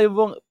 Pong, masasabi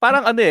mong,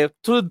 parang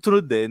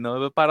sunod-sunod eh,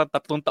 no? Parang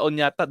 3 taon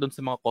yata doon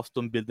sa mga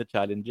custom build na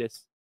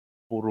challenges.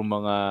 Puro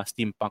mga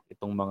steampunk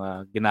itong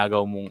mga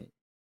ginagawa mong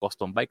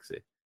custom bikes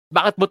eh.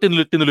 Bakit mo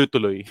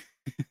tinuloy-tuloy?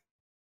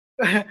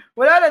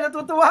 Wala lang,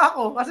 natutuwa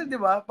ako. Kasi di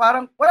ba,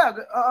 parang,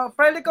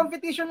 friendly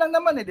competition lang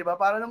naman eh, di ba?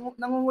 Parang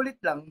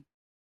nangungulit lang.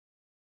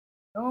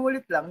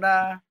 Nangungulit lang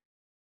na,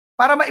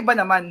 para maiba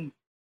naman.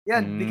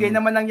 Yan, bigay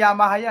naman ng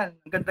Yamaha yan.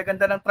 Ang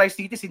ganda-ganda ng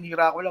Tri-City,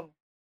 sinira ko lang.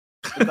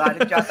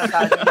 Galit yata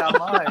sa ating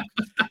Yamaha eh.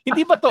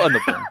 Hindi ba to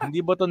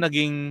Hindi ba to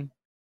naging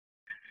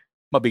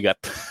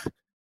mabigat?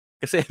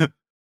 Kasi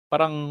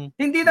Parang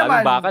Hindi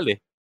daming naman. bakal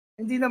eh.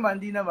 Hindi naman.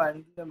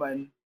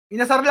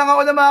 Inasar lang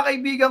ako ng mga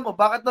kaibigan ko.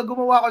 Bakit na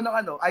gumawa ako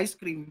ng ice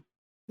cream?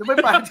 Di ba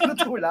parang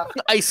tinutulak?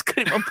 Ice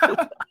cream ang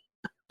puta.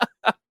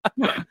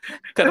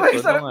 Di ba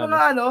yung sarap Karton,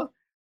 mga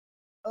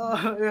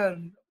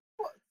yun.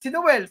 Si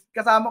Noel,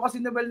 kasama ko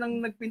si Noel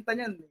nang nagpinta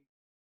niyan.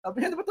 Sabi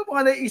niya, ano ba ito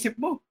mga naiisip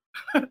mo?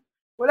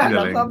 Wala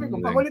lang, sabi ko,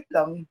 pakulit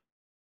lang.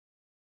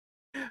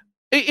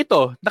 Eh,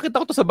 ito,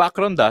 nakita ko to sa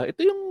background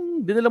Ito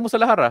yung dinala mo sa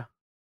lahar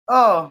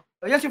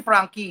Yan si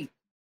Frankie.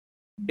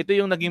 Ito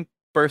yung naging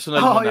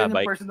personal mo na yan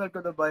bike. yung personal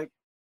ko na bike.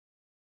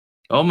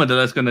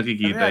 Madalas ko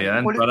nakikita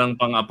yan. Kulit. Parang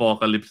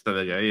pang-apocalypse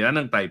talaga. Yan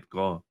ang type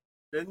ko.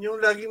 Yan yung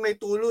laging may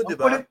tulo, di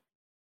ba?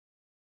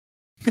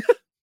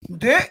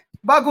 Hindi.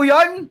 Bago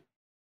yan.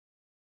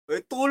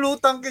 May tulo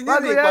tangke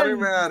niyan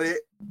parang mayari.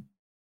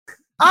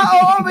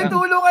 Oo, may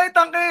tulo kayo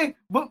tangke.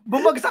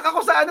 Bumagsak ako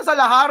sa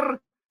lahar.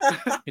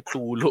 May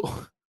tulo.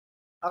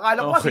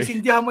 Akala ko kasi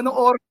sindihan mo ng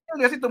oras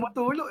yun kasi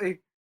tumutulo eh.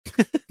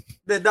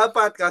 Hindi,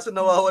 dapat. Kaso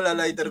nawawala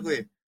lighter ko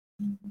eh.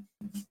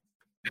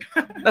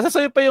 Nasa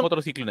sayo pa yung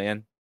motorsiklo na yan?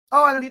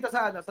 Nandito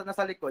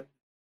nasa likod.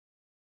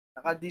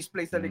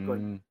 Naka-display sa likod.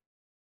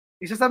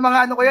 Isa sa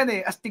mga ko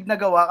yan astig na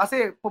gawa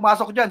kasi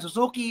pumasok dyan,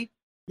 Suzuki,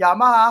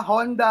 Yamaha,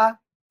 Honda,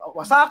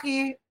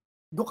 Kawasaki,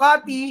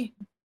 Ducati,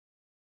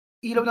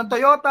 ilaw ng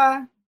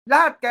Toyota,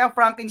 lahat. Kaya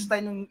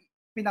Frankenstein yung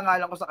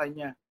pinangalan ko sa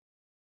kanya.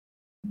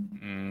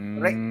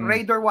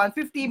 Raider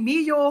 150,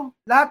 Mio,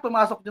 lahat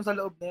pumasok dyan sa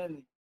loob na yan.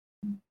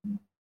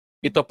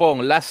 Ito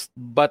pong, last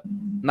but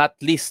not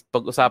least,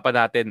 pag-usapan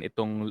natin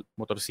itong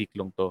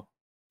motorsiklong to.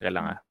 Kaya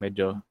lang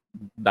medyo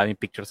daming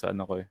picture sa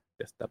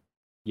desktop.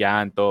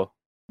 Yan to.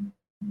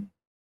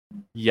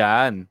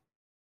 Yan.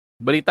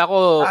 Balita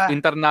ko,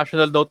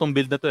 international daw tong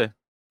build na to eh.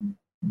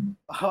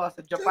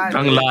 Sa Japan.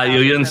 Ang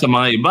layo yan sa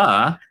mga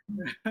iba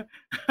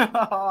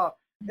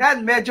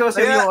Yan, medyo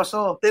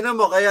seryoso. Tinan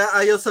mo, kaya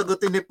ayaw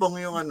sagutin ni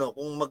Pong yung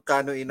kung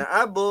magkano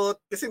inaabot.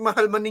 Kasi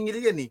mahal maningil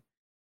yan eh.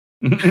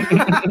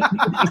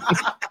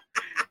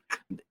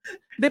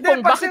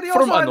 Pong, bakit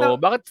from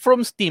bakit from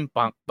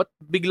steampunk? Ba't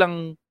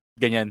biglang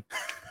ganyan?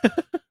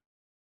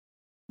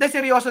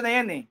 Seryoso na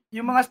yan eh.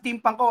 Yung mga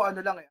steampunk ko,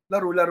 lang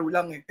laro-laro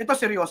lang eh. Ito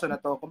seryoso na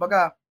to.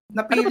 Kumbaga,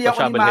 napili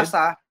ako ni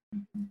Masa,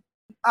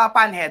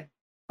 panhead.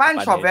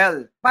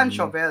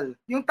 Pan-shovel.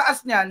 Yung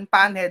taas niyan,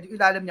 panhead, yung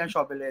ilalim niyan,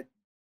 shovelhead.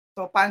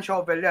 So,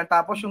 pan-shovel yan.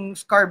 Tapos yung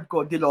scarb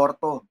ko,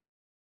 Dilorto.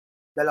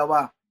 2.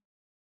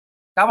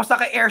 Tapos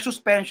naka-air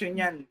suspension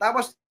yan.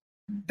 Tapos,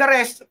 the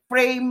rest,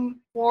 frame,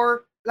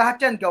 fork, lahat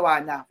yan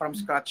gawa na from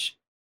scratch.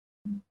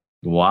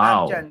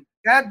 Wow.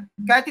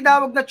 Kaya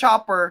tinawag na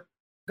chopper,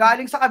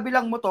 galing sa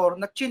kabilang motor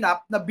na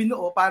chinap, na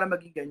binuo para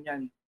maging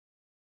ganyan.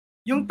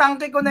 Yung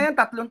tangke ko na yan,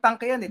 3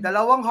 tangke yan eh.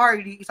 2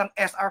 Harley, isang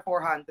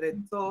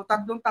SR400. So,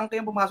 3 tangke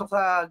yung pumasok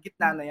sa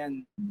gitna na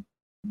yan.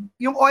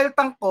 Yung oil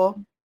tank ko,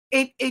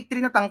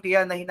 883 na tangke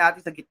yan na hinati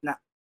sa gitna.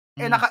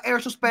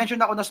 Naka-air suspension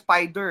ako na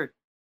Spider.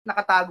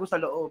 Nakatago sa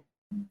loob.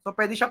 So,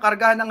 pwede siya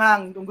kargahan ng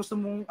hangin. Kung gusto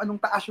mong,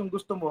 anong taas yung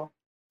gusto mo,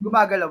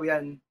 gumagalaw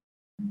yan.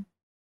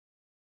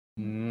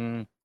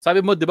 Sabi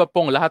mo, di ba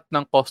Pong, lahat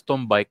ng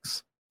custom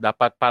bikes,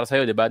 dapat para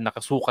sa'yo, di ba,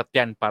 nakasukat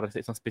yan para sa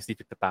isang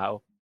specific na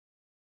tao.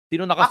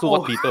 Sino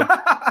nakasukat dito?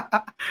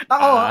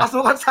 Ako,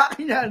 nakasukat sa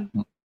akin yan.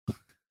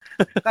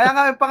 Kaya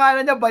nga, yung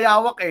pangalan niya,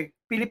 Bayawak eh.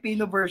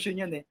 Filipino version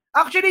yan eh.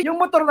 Actually, yung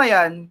motor na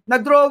yan,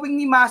 na-drawing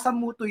ni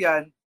Masamuto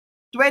yan,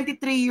 23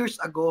 years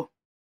ago.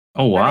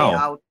 Oh,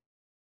 wow.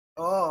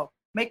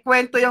 May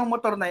kwento yung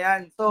motor na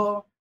yan.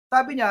 So,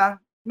 sabi niya,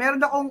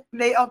 meron akong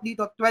layout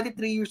dito 23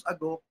 years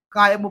ago.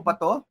 Kaya mo ba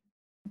to?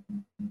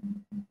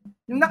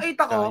 Yung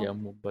nakita ko, kaya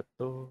mo ba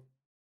to?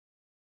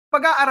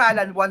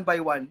 Pag-aaralan one by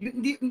one.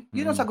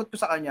 Yun ang sagot ko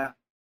sa kanya.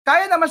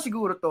 Kaya naman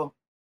siguro to.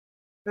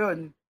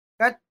 Yun.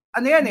 Kahit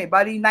yan eh,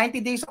 bali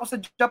 90 days ako sa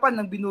Japan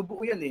nang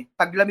binubuo yan eh.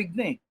 Taglamig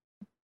na eh.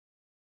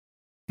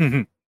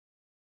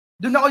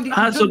 Doon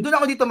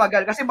ako dito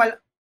magal kasi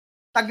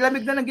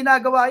taglamig na nang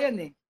ginagawa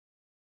yan eh.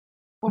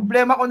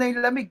 Problema ko na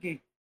yung lamig eh.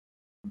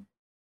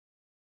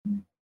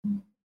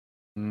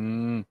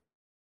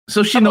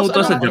 So,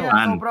 shinoto sa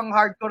Japan. Sobrang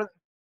hardcore.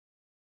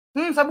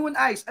 Sa Moon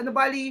Ice.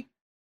 Bali,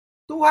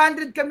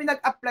 200 kami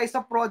nag-apply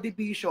sa Pro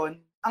Division.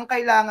 Ang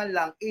kailangan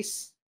lang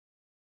is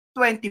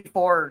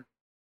 24.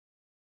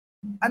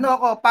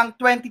 Pang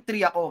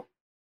 23 ako.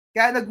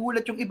 Kaya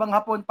nagulat yung ibang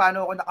Hapon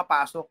paano ako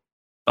nakapasok.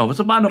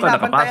 So paano ka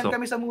nakapasok?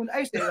 Kami sa Moon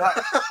Ice eh.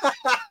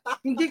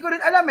 Hindi ko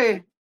rin alam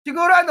eh.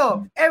 Siguro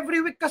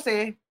every week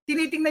kasi,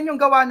 tinitingnan yung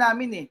gawa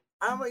namin eh.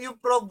 Yung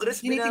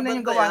progress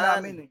tinitingnan yung gawa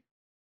namin eh.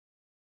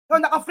 So,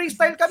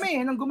 naka-freestyle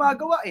kami nang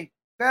gumagawa eh.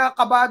 Kaya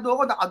kabado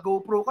ako,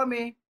 naka-GoPro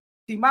kami.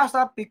 Si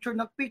Masa, picture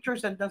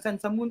send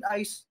sa Moon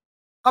Ice.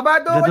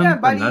 Kabado ako yan.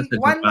 Bali,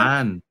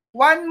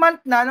 1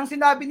 month na nang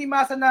sinabi ni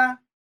Masa na,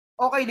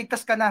 okay,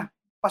 ligtas ka na.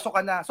 Pasok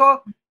ka na.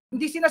 So,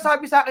 hindi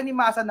sinasabi sa akin ni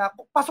Masa na,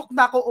 pasok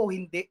na ako o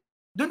hindi.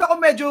 Doon ako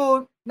medyo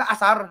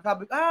naasar.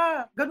 Sabi,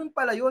 ganun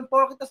pala yun.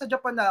 Porkita sa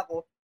Japan na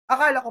ako,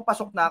 akala ko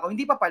pasok na ako.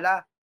 Hindi pa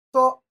pala.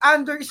 So,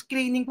 under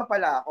screening pa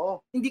pala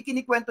ako. Hindi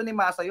kinikwento ni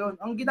Masa yun.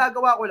 Ang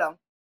ginagawa ko lang,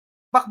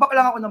 bakbak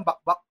lang ako ng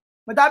bakbak.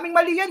 Madaming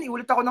mali yan.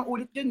 Ulit ako ng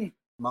ulit dyan eh.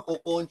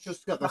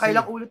 Mako-conscious ka kasi.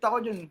 Nakailang ulit ako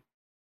dyan.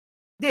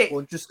 Hindi.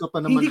 Conscious ka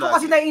pa naman.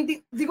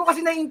 Hindi ko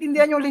kasi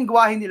naiintindihan yung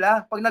lingwahe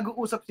nila pag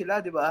nag-uusap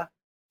sila, di ba?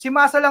 Si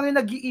Masa lang yung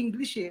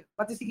nag-i-English eh.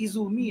 Pati si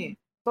Izumi eh.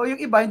 So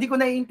yung iba, hindi ko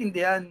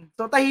naiintindihan.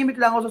 So tahimik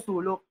lang ako sa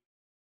sulok.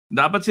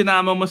 Dapat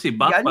sinama mo si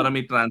Bak para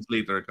may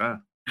translator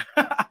ka.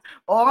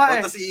 Oo nga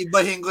eh. Tapos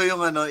iibahin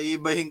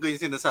ko yung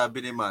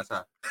sinasabi ni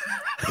Masa.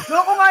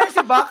 Loko nga yun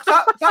si Bak.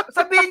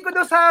 Sabihin ko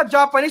daw sa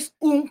Japanese,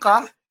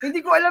 ungka. Hindi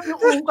ko alam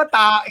yung ungka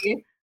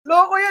tae.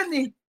 Loko yan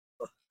eh.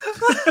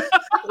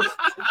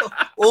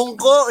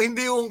 Ungko,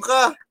 hindi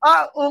ungka.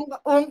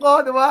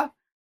 Ungko, di ba?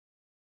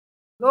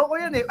 Loko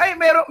yan eh. Ay,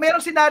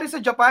 merong senaryo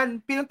sa Japan.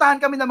 Pinuntahan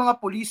kami ng mga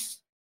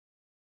pulis.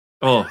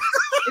 Oh.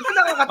 Ito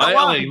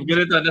nakakatawa. Okay.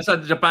 Ganito, nasa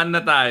Japan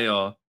na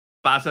tayo.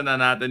 Pasa na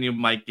natin yung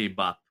mic kay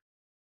Bak.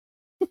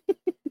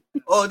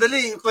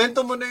 Dali. Kwento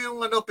mo na yung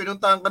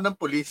pinuntahan ka ng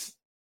pulis.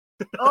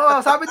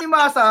 Sabi ni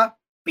Masa,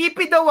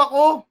 pipi daw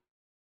ako.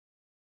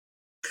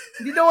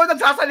 Hindi daw ako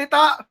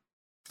nagsasalita.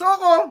 So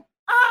ako,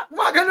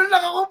 maganon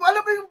lang ako.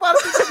 Alam mo yung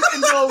parang si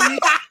Joey.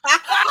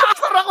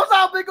 Parang ako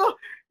sabi ko,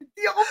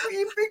 hindi ako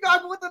pipi.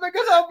 Gago ko talaga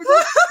sabi ko.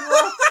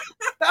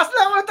 Taas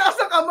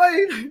ng kamay.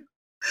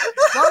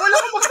 Bawal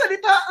ako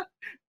magsalita.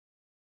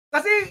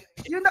 Kasi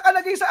yung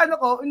nakalagay sa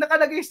yung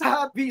nakalagay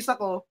sa visa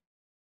ko,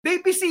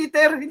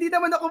 babysitter, hindi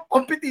naman ako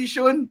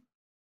competition.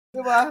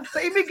 Diba?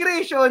 Sa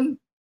immigration,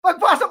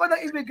 pagpasok ko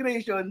ng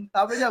immigration,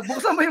 sabi niya,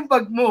 buksan mo yung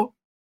bag mo.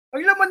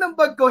 Ang laman ng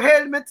bag ko,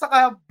 helmet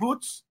saka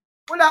boots.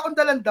 Wala akong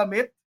dalang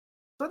damit.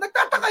 So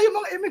nagtataka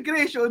yung mga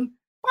immigration,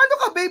 paano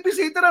ka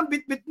babysitter ang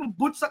bit-bit mo,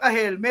 boots saka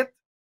helmet?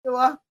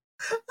 Diba?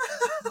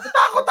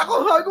 Natakot ako.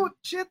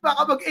 Shit,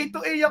 baka mag-A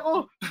to A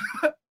ako.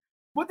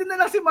 Buti na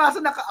lang si Masa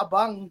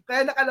nakaabang.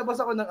 Kaya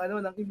nakalabas ako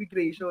ng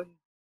immigration.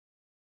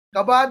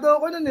 Kabado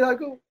ako nun.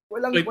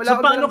 So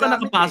paano ka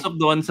nakapasok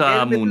doon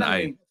sa Moon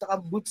Eye? Saka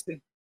boots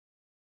eh.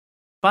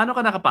 Paano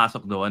ka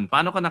nakapasok doon?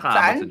 Paano ka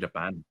nakaabot sa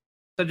Japan?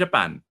 Sa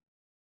Japan?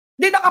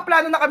 Hindi,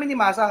 nakaplano na kami ni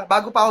Masa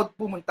bago pa ako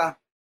pumunta.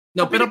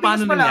 No, pero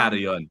paano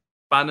nangyari yon?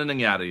 Paano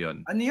nangyari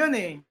yon? Ano yun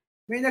eh?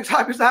 May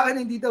nagsabi sa akin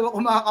hindi daw ako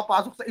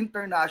makakapasok sa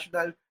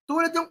international.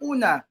 Tulad yung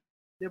una.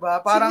 Diba?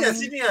 Parang...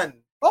 Sino yan?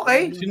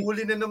 Okay.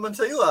 Sinuli na naman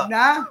sa'yo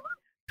may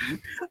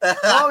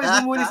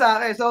bumuli sa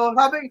akin. So,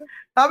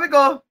 sabi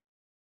ko,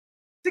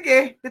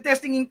 sige,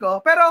 testingin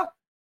ko. Pero,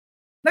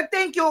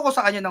 nag-thank you ako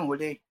sa kanya ng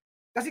huli.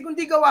 Kasi kung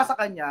di gawa sa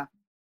kanya,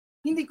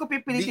 hindi ko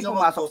pipilitin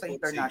pumasok sa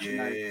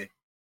international.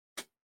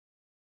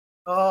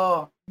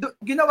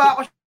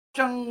 Ginawa ko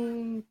siyang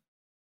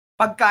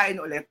pagkain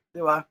ulit.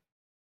 Di ba?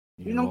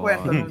 Yun ang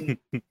kwento nun.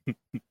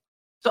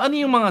 So, ano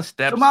yung mga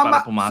steps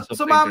para pumasok sa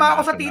international? Sumama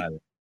ako sa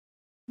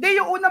Hindi,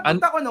 yung unang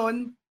punta ko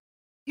noon,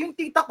 yung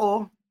tita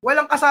ko,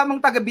 walang kasamang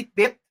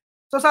taga-bitbit.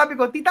 So sabi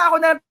ko, tita, ako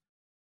na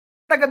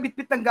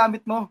taga-bitbit ng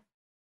gamit mo.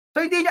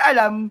 So hindi niya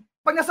alam,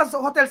 pag nasa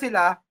hotel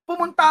sila,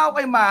 pumunta ako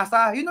kay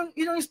Masa. Yun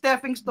yung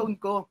stepping stone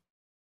ko.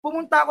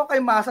 Pumunta ako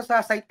kay Masa sa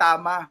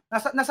Saitama.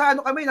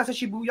 Nasa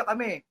Shibuya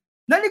kami.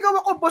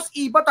 Naligaw ako, Boss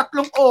Iba,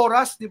 3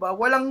 oras, di ba?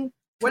 Walang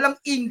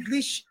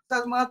English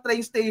sa mga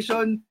train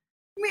station.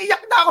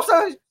 Umiiyak na ako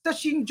sa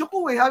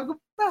Shinjuku eh. Sabi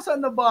ko, nasaan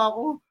na ba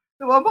ako?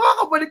 Diba?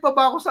 Makakabalik pa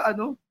ba ako sa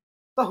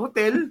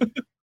hotel?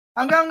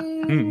 Hanggang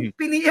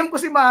piniem ko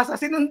si Masa,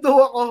 sinundo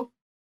ako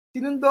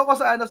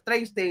sa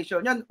train station.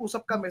 Yan,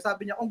 usap kami.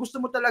 Sabi niya, kung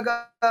gusto mo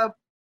talaga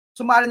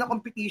sumali ng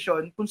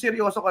competition, kung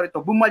seryoso ka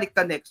rito, bumalik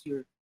ka next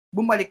year.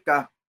 Bumalik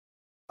ka.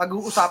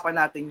 Pag-uusapan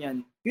natin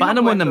yan.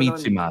 Paano mo na-meet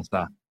si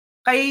Masa?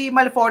 Kay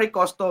Malfori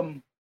Custom.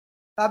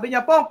 Sabi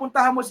niya,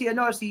 puntahan mo si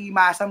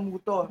Masa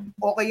Muto.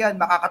 Okay yan,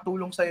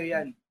 makakatulong sa'yo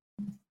yan.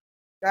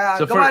 Kaya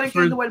So gawa rin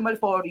kay Noel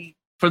Malfori.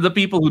 For the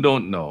people who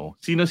don't know,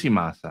 sino si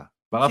Masa?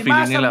 Baka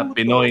feeling nila Muto,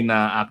 Pinoy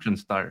na action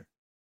star.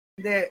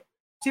 Hindi.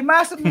 Si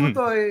Masa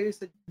Muto is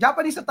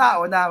Japanese na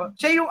tao na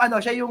siya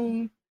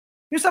yung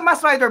sa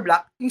Mask Rider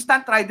Black, yung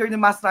stunt rider ni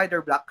Mask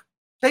Rider Black.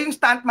 Siya yung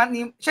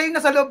stuntman, siya yung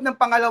nasa loob ng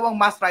pangalawang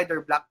Mask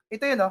Rider Black.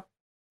 Ito yun,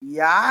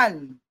 Yan.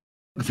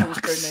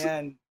 Poster na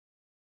yan.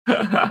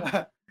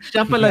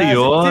 Siya pala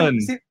yun.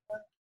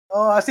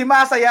 Si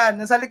Masa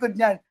yan. Nasa likod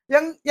niyan.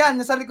 Yan,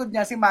 nasa likod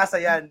niya, si Masa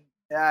yan.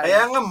 Yan.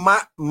 Kaya nga,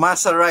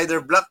 Masa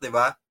Rider Black, di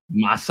ba?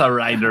 Masa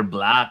Rider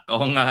Black.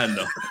 Oo nga,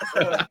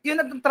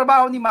 yun ang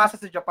trabaho ni Masa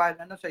sa Japan.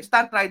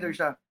 Stunt rider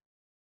siya.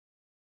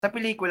 Sa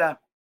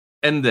pelikula.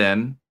 And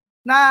then?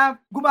 Na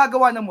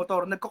gumagawa ng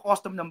motor,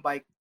 nagko-custom ng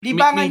bike.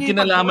 May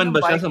kinalaman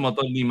ba siya sa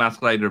motor ni Mask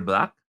Rider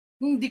Black?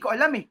 Hindi ko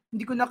alam eh.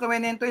 Hindi ko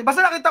nakiwenento eh.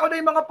 Basta nakita ko na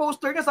yung mga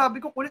poster niya,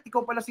 sabi ko, kulit,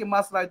 ikaw pala si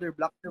Mask Rider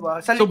Black.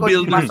 Diba? Sa likod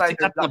si Mask Rider Black.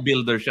 Sikat na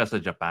builder siya sa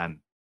Japan.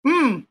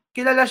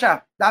 Kilala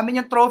siya. Dami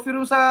niyang trophy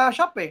room sa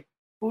shop eh.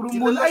 Puro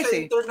Moon Eyes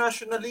eh.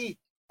 Internationally.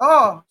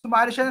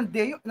 Sumali siya ng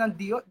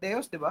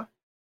Deos, di ba?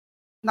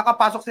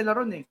 Nakapasok sila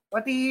ron eh.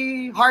 Pati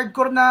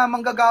hardcore na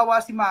manggagawa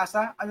si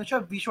Masa,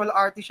 visual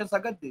artist siya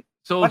sagad eh.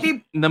 So,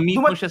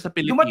 na-meet mo siya sa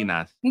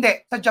Pilipinas? Hindi,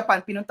 sa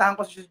Japan. Pinuntahan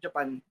ko siya sa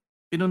Japan.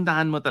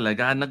 pinuntahan mo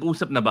talaga?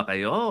 Nag-usap na ba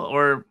kayo?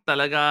 Or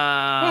talaga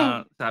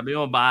sabi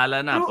mo, bahala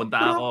na, punta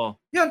ako?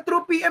 Yun,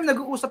 through PM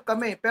nag-uusap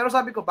kami. Pero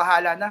sabi ko,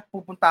 bahala na,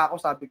 pupunta ako,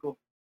 sabi ko.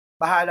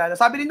 Bahala na.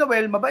 Sabi ni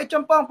Noel, mabait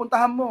yan Pong,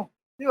 puntahan mo.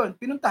 Yun,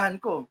 pinuntahan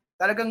ko.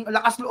 Talagang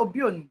lakas loob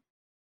yun.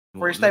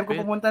 First time ko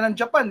pumunta ng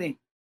Japan eh.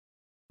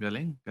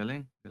 Galing.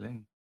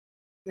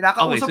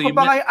 Kinakausap ko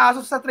pa nga yung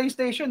aso sa train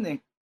station eh.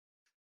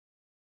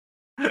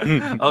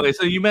 Okay,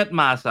 so you met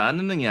Masa.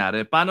 Ano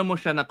nangyari? Paano mo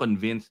siya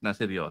na-convince na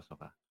seryoso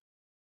ka?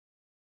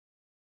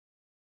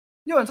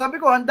 Yun, sabi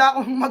ko, handa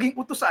akong maging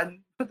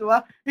utusan.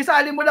 Diba?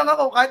 Isali mo lang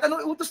ako. Kahit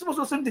anong utos mo,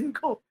 susundin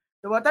ko.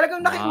 Diba?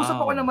 Talagang nakiusap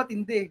ako ng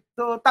matindi.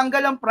 So,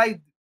 tanggal ang pride.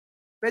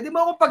 Pwede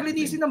mo akong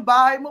paglinisin ng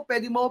bahay mo.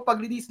 Pwede mo akong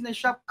paglinisin ng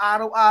shop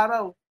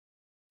araw-araw.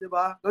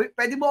 Diba?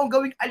 Pwede mo akong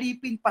gawing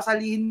alipin.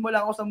 Pasalihin mo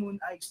lang ako sa Moon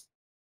Ice.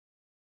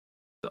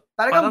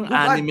 Talagang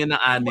parang anime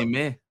na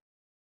anime.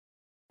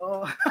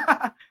 Oh.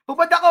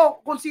 Hupad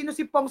ako kung sino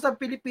si Pong sa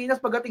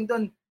Pilipinas pagdating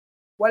doon.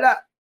 Wala.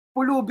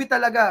 Pulubi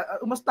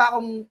talaga. Umusta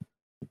akong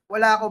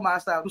wala ako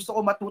Masa. Gusto ko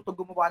matuto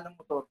gumawa ng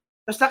motor.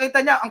 Tapos nakita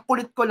niya, ang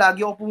kulit ko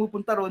lagi ako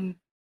pumupunta ron.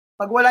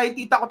 Pag wala yung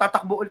tita ko,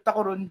 tatakbo ulit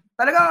ako ron.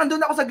 Talagang andun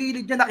ako sa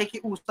gilid niya,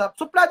 nakikiusap.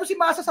 Suplado si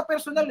Masa sa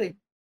personal eh.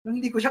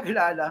 Nung hindi ko siya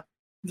kilala.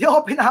 Hindi ako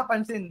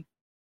pinapansin.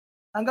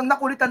 Hanggang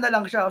nakulitan na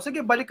lang siya. O, sige,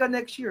 balik ka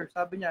next year.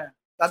 Sabi niya,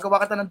 gagawa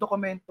ka ng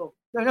dokumento.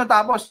 Yun,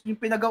 tapos,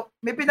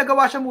 may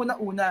pinagawa siya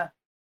una.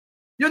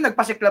 Yun,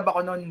 nagpasiklab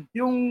ako nun.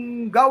 Yung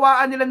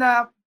gawaan nila na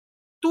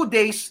 2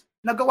 days,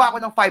 nagawa ko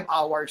ng 5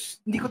 hours.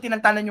 Hindi ko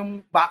tinantanan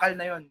yung bakal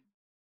na yun.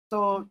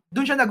 So,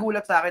 dun siya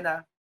nagulat sa akin na,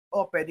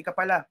 pwede ka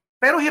pala.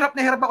 Pero hirap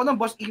na hirap ako nun,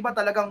 boss. Iba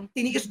talagang,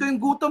 tiniis ko yung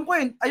gutom ko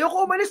eh.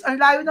 Ayoko umalis, ang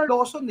layo ng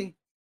Lawson eh.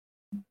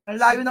 Ang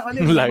layo ng ano.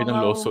 Ang layo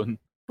ng Lawson.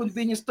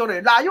 Convenience store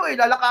eh. Layo eh,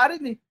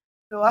 lalakarin eh.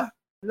 Diba?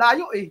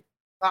 Layo eh.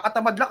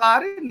 Kakatamad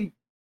lakarin eh.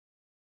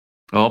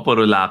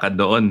 Puro lakad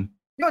doon.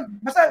 Yun,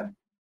 basta,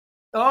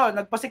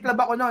 nagpasiklab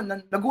ako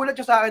nun. Nagulat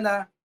siya sa akin na,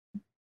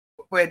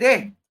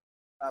 pwede.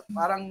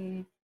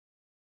 Parang,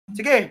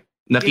 sige.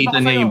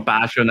 Nakita niya yung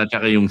passion at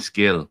saka yung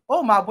skill.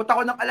 Mabot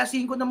ako ng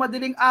 5:00 na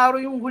madaling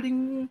araw yung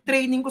huling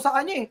training ko sa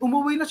kanya eh.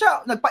 Umuwi na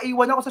siya.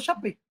 Nagpaiwan ako sa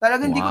shop eh.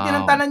 Talagang hindi ko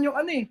tinantanan yung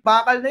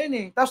bakal na yun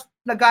eh. Tapos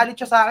nagalit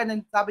siya sa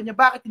akin. Sabi niya,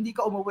 bakit hindi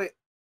ka umuwi?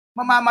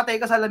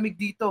 Mamamatay ka sa lamig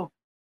dito.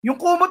 Yung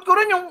kumot ko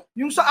rin,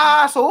 yung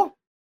sa aso,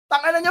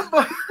 tanga na niya po.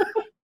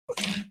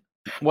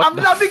 Ang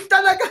lamig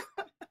talaga.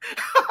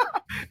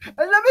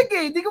 Ang lamig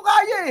eh. Hindi ko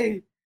kaya eh.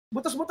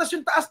 Butas-butas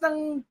yung taas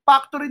ng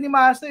factory ni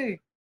Masa eh.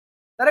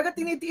 Talaga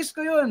tinitiis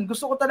ko yun.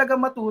 Gusto ko talaga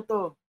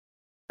matuto.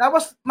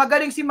 Tapos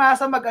magaling si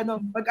Masa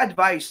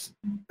mag-advise.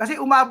 Kasi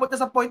umabot na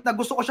sa point na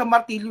gusto ko siya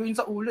martilyuin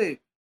sa ulo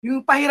eh. Yung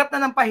pahirap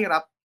na ng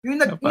pahirap.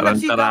 Yung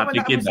nagsigawan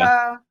na kami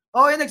sa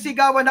yung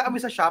nagsigawan na kami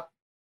sa shop.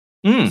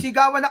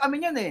 Sigawan na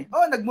kami niyan eh.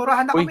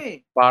 Nagmurahan na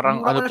kami.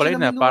 Parang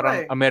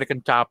parang American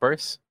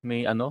Choppers.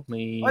 May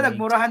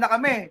nagmurahan na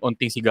kami.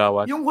 Unting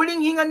sigawan. Yung huling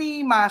hinga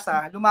ni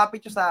Masa,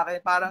 lumapit siya sa akin,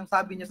 parang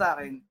sabi niya sa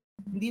akin,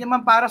 hindi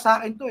naman para sa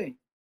akin to eh.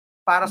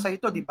 Para sa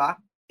ito, di ba?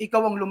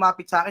 Ikaw ang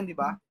lumapit sa akin, di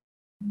ba?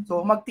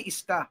 So,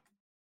 magtiis ka.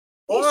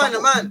 Oo nga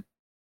naman.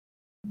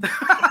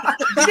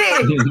 Hindi.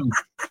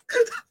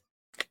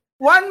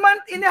 1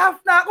 month and a half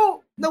na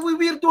ako.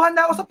 Nawiwirduhan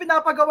na ako sa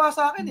pinapagawa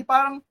sa akin. Eh.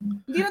 Parang,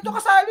 hindi na to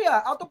kasali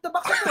Out of the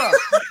box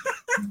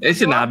ito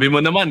sinabi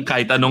mo naman,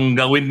 kahit anong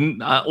gawin,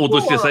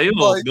 utos niya sa'yo,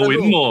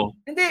 gawin mo.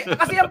 Hindi,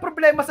 kasi ang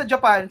problema sa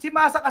Japan, si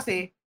Masa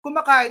kasi,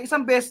 kumakain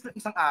isang beses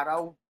isang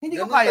araw. Hindi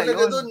ko kaya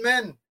yun. Dun,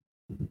 man.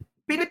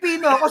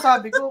 Pilipino ako,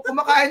 sabi ko,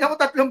 kumakain ako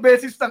 3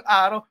 beses isang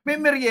araw. May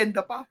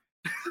merienda pa.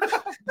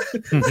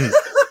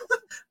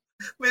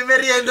 May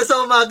merienda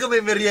sa umaga,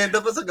 may merienda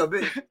pa sa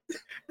gabi.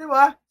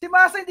 Diba? Si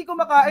Masa hindi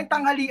kumakain,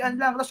 tanghalian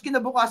lang, tapos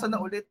kinabukasan na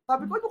ulit.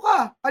 Sabi ko, ano ka?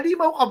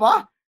 Halimaw ka ba?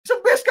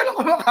 Isang beses ka lang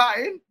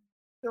kumakain.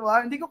 Diba?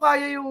 Hindi ko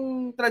kaya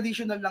yung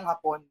traditional lang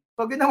hapon.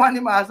 So, ginawa ni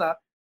Masa,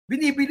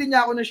 binibili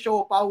niya ako ng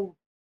siopaw.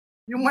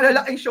 Yung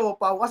malalaking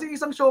siopaw. Kasi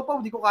isang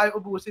siopaw, hindi ko kaya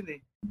ubusin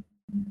eh.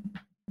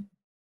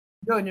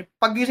 Yun,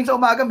 pagising sa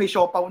umaga, may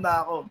siopaw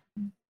na ako.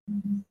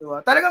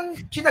 Diba? Talagang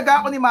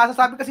sinaga ako ni Masa.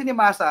 Sabi kasi ni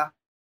Masa,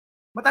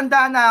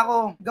 matanda na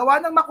ako.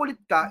 Gawa ng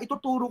makulit ka,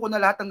 ituturo ko na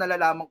lahat ng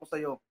nalalaman ko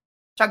sa'yo.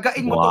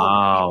 Tiyagain mo to.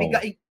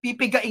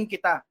 Pipigain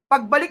kita.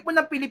 Pagbalik mo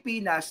ng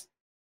Pilipinas,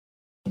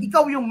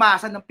 ikaw yung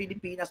Masa ng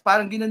Pilipinas.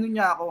 Parang ginanon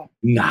niya ako.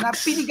 Na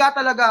piniga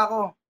talaga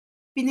ako.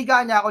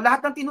 Piniga niya ako.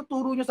 Lahat ng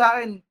tinuturo niyo sa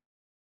akin,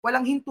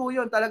 walang hinto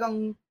yun.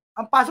 Talagang,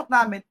 ang pasok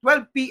namin,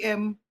 12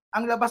 p.m.,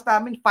 ang labas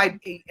namin, 5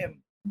 a.m.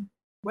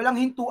 Walang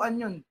hintuan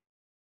yun.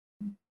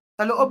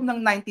 Sa loob ng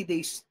 90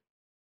 days.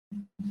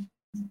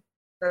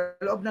 Sa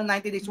loob ng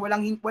 90 days,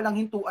 walang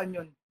hintuan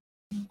yun.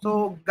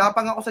 So,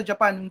 gapang ako sa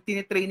Japan,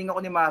 tinitraining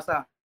ako ni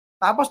Masa.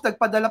 Tapos,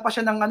 nagpadala pa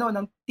siya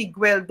ng TIG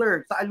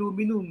welder sa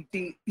aluminum,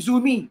 si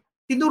Izumi.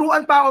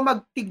 Tinuruan pa ako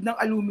mag-TIG ng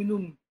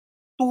aluminum.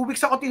 2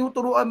 weeks ako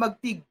tinuturuan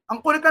mag-TIG.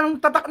 Ang kulit ng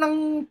tatak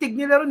ng TIG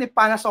nila ron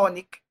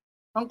Panasonic.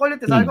 Ang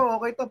kulit, sabi ko,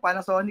 okay to,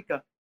 Panasonic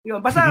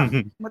Yun, basta,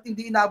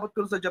 matindi inabot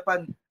ko sa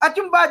Japan. At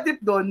yung bad trip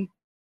doon,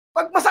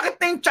 pag masakit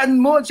na yung tiyan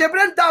mo,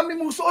 syempre ang dami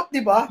mong suot,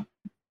 di ba?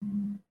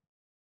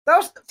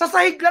 Tapos, sa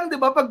sahig lang, di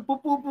ba, pag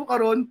pupupo ka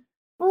ron,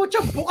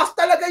 putya, bukas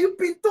talaga yung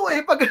pinto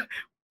eh. Pag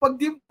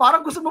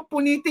parang gusto mo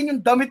punitin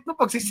yung damit mo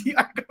pag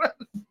CCR ka.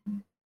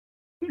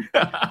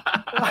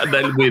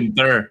 Dahil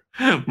winter.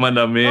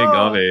 Malamig.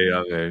 Oh.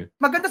 Okay.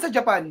 Maganda sa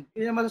Japan.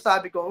 Yun ang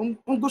masasabi ko.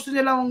 Kung gusto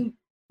nilang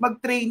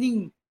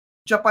mag-training,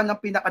 Japan ang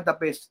pinaka-the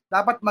best.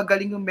 Dapat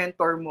magaling yung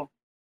mentor mo.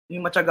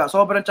 Yung matyaga.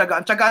 Sobrang tyaga.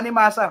 Ang tyaga ni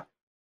Masa.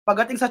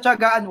 Pagdating sa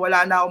tyagaan,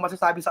 wala na akong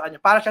masasabi sa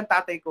kanya. Para siyang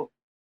tatay ko.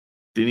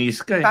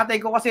 Tiniis ka eh. Tatay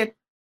ko kasi,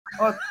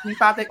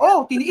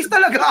 tiniis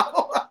talaga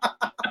ako.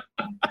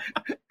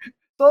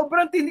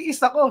 Sobrang tiniis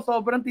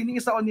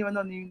ako ni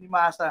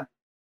Masa.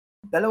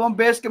 2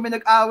 beses kami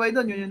nag-away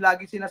doon, yun yung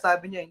lagi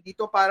sinasabi niya, hindi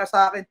to para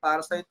sa akin,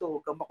 para sa ito, huwag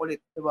kang makulit,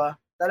 diba?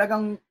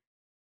 Talagang,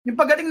 yung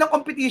pagdating ng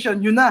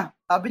competition, yun na.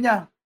 Sabi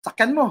niya,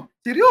 sakyan mo.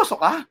 Seryoso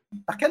ka?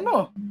 Sakyan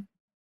mo.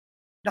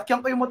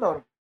 Lakyan ko yung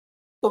motor.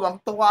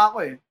 Tuwang-tuwa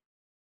ako eh.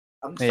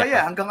 Ang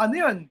saya, hanggang ano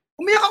yun.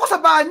 Umiyak ako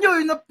sa banyo,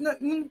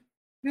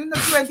 yung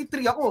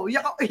nag-23 ako.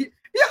 Iyak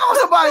ako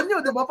sa banyo,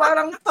 diba?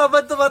 Parang,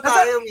 habang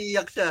tayo,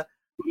 umiyak siya.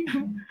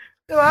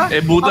 Diba?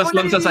 Butas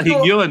lang sa sahig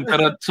yun.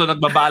 Pero so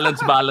nagbabalance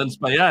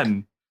pa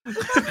yan.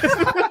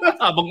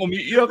 Habang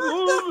umiiyak.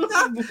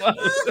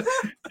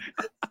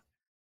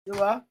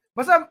 Diba?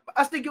 Basta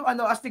astig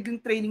yung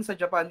training sa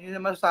Japan, yun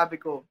ang masasabi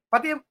ko.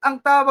 Pati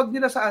ang tawag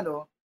nila sa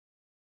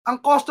ang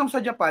custom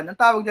sa Japan, ang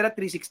tawag nila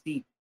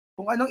 360.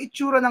 Kung anong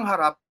itsura ng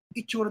harap,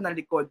 itsura ng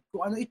likod.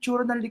 Kung anong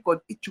itsura ng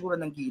likod,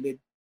 itsura ng gilid.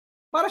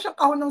 Para siyang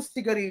kahon ng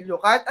sigarilyo.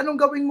 Kahit anong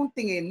gawin mong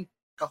tingin,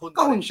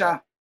 kahon siya.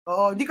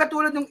 Oo, hindi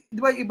katulad ng,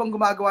 di ba, ibang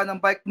gumagawa ng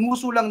bike,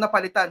 nguso lang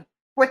napalitan,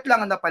 puwet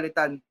lang ang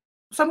napalitan.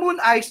 Sa Moon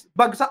Ice,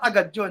 bagsak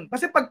agad yun.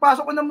 Kasi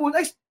pagpasok ko ng Moon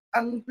Ice,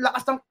 ang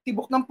lakas ng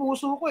tibok ng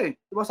puso ko eh.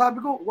 Di ba,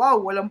 sabi ko, wow,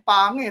 walang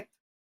pangit.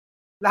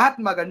 Lahat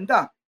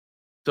maganda.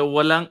 So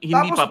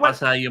hindi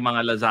papasa yung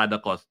mga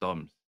Lazada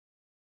customs?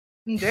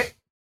 Hindi.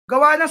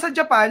 Gawa na sa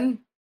Japan,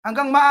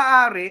 hanggang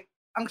maaari,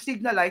 ang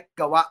signal light,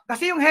 gawa.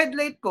 Kasi yung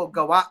headlight ko,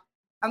 gawa.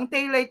 Ang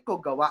taillight ko,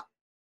 gawa.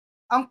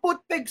 Ang foot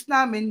pegs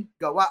namin,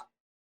 gawa.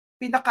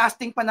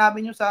 Pinakasting pa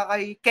namin yung sa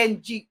kay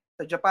Kenji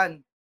sa Japan.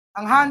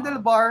 Ang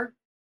handlebar,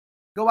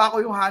 gawa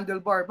ko yung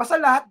handlebar. Basta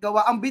lahat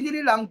gawa. Ang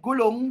binili lang,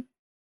 gulong,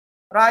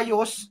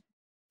 rayos,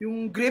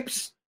 yung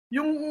grips,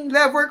 yung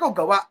lever ko,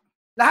 gawa.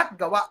 Lahat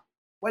gawa.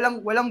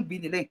 Walang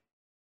binili.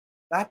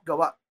 Lahat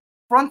gawa.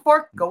 Front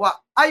fork, gawa.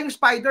 Yung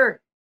spider,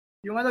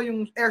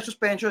 yung air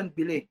suspension,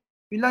 bili.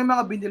 Yun lang yung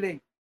mga binili.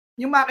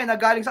 Yung makina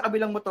galing sa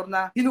kabilang motor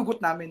na hinugot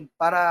namin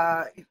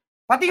para,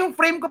 pati yung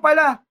frame ko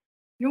pala,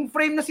 yung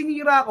frame na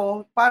sinira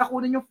ko, para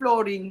kunin yung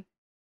flooring,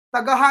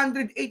 taga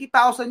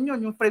 180,000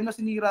 yun, yung frame na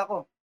sinira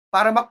ko.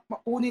 Para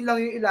makunin lang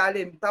yung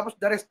ilalim. Tapos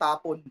the rest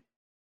tapon.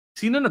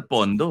 Sino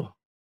nagpondo?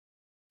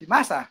 Si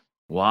Masa.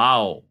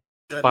 Wow.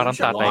 Parang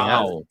tatay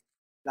nga. Wow.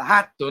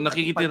 Lahat. So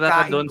nakikitira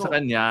ka doon sa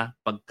kanya,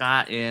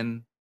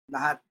 pagkain,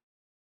 lahat.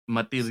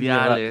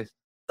 materyales.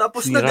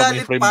 Tapos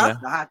nagalit pa?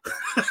 Lahat.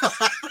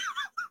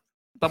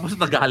 Tapos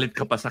nagalit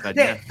ka pa sa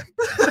kanya.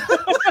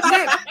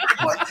 Hindi.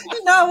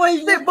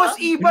 Inaway. Hindi, boss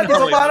Iba, di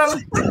ba parang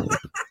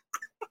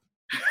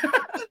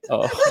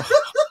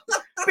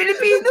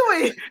Pilipino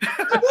eh.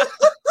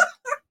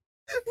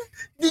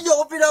 Hindi nyo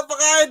ako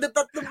pinapakain na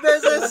 3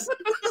 beses.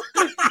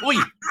 Uy,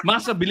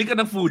 Masa, bili ka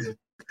ng food.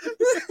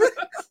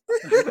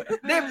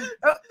 Hindi,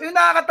 yung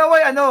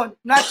nakakatawa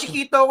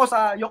nachikito ko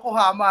sa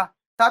Yokohama.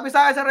 Sabi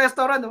sa akin sa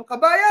restaurant,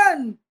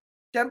 kabayan.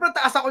 Siyempre,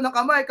 taas ako ng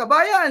kamay.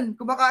 Kabayan,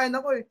 kumakain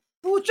ako eh.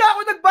 Pucha,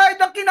 ako nagbayad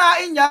ng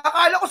kinain niya.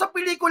 Akala ko sa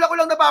pelikula ko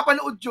lang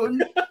napapanood yun.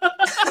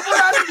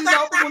 Wala na, hindi na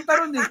ako pumunta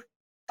ron eh.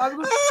 Sabi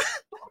ko,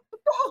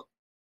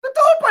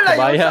 totoo pala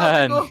yun.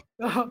 Kabayan.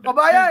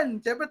 Kabayan.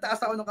 Siyempre, taas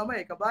ako ng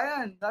kamay.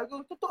 Kabayan. Sabi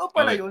ko, totoo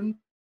pala yun.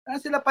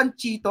 Sila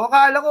panchito.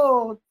 Akala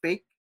ko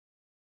fake.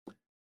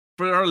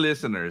 For our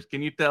listeners,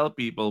 can you tell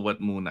people what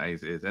Moon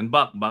Ice is? And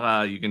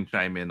baka you can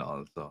chime in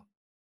also.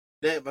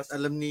 Hindi, mas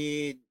alam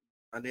ni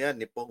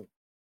Pong.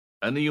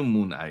 Ano yung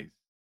Moon Ice?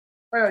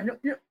 Ayun,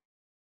 yung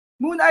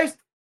Moon Ice,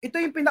 ito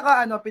yung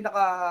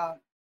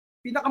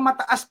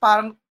pinakamataas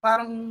ang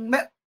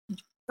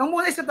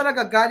Moon Ice na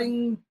talaga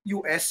galing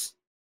US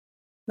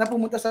na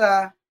pumunta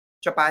sa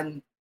Japan.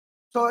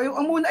 So,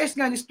 ang Moon Ice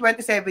nga is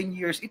 27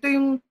 years. Ito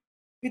yung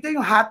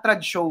hot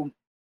rod show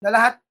na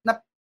lahat na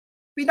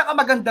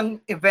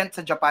pinakamagandang event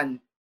sa Japan.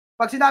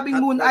 Pag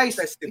sinabing Moon Ice,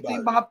 ito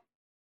yung mga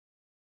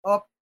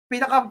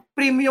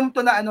pinaka-premium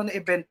to na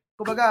event.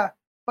 Kumbaga,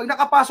 pag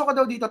nakapasok ka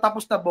daw dito,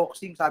 tapos na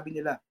boxing, sabi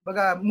nila.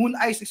 Baga, Moon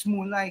Ice is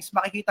Moon Ice.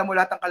 Makikita mo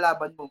lahat ng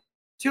kalaban mo.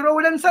 Si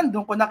Roland San,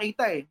 doon ko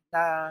nakita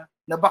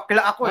na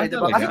bakla ako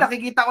diba? Kasi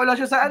nakikita ko lang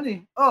siya sa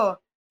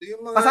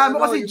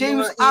kasama ko si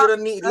James Aaron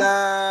nila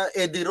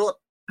Eddie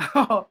Roth.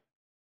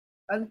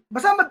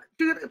 Basta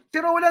si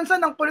Roland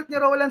San, ang kulit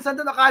ni Roland San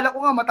doon, akala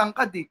ko nga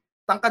matangkad eh.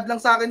 Tangkad lang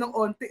sa akin ng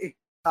onti eh.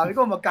 Sabi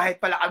ko, magkahit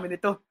pala kami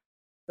nito.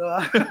 So,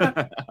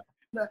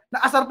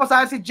 naasar pa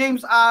sa akin si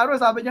James Aaron,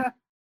 sabi niya,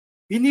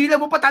 hinila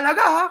mo pa talaga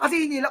ha?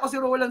 Kasi hinila ko si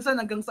Roland San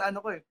hanggang sa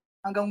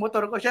hanggang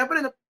motor ko.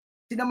 Syempre,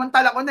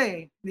 sinamantala ko na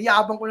eh.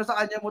 Niyabang ko na sa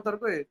kanya motor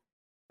ko eh.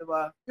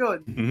 Diba? Yun.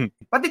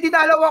 Pati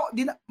dinalaw ako,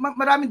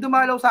 maraming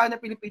dumalaw sa akin na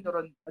Pilipino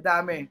ron.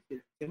 Madami.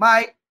 Si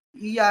Mike,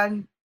 si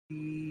Ian,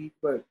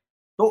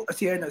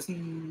 si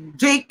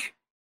Jake,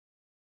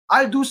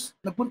 Aldous,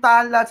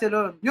 nagpuntahan lahat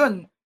sila ron.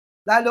 Yun.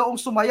 Lalo akong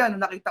sumaya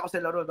nung nakita ko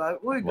sila ron.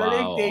 Uy,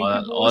 galing, Wow, thank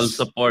you, boss. all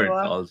support,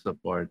 diba? all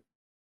support.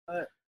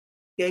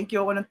 Thank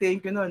you ako ng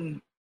thank you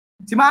nun.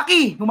 Si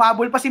Maki,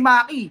 humabol pa si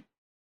Maki.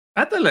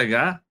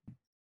 Talaga?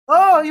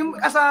 Yung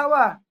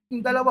asawa.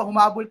 Yung dalawa,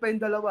 humabol pa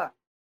yung dalawa.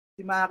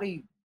 Si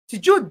Maki. Si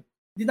Jude.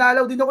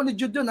 Dinalaw din ako ni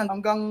Jude yun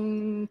hanggang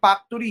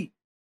factory.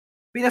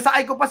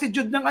 Pinasakay ko pa si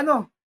Jude ng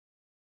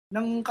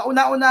ng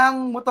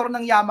kauna-unahang motor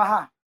ng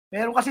Yamaha.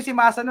 Meron kasi si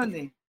Masa nun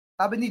eh.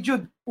 Sabi ni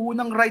Jude,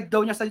 unang ride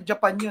daw niya sa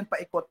Japan yun,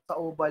 paikot sa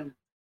oval.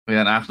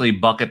 Yan, actually,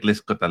 bucket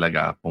list ko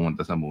talaga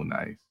pumunta sa Moon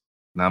Eyes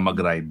na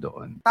mag-ride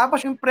doon.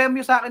 Tapos yung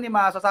premyo sa akin ni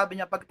Masa, sabi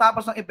niya,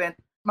 pagtapos ng event,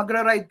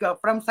 magra-ride ka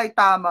from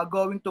Saitama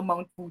going to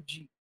Mount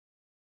Fuji.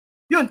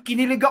 Yun,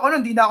 kinilig ako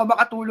nun, hindi na ako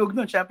makatulog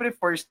nun. Siyempre,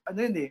 first,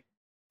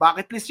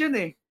 bucket list yun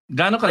eh.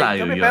 Gaano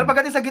kalayo yun? Pero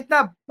pagdating sa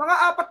gitna,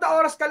 mga 4 na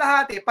oras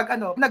kalahati pag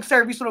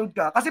nag-service road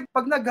ka. Kasi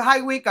pag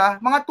nag-highway ka,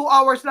 mga 2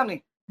 hours lang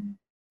eh.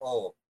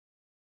 Oo.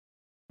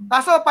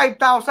 Kaso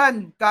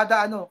 5,000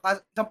 kada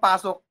isang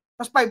pasok.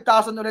 Tapos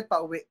 5,000 ulit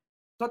pa uwi.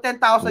 So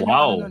 10,000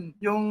 wow.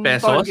 yung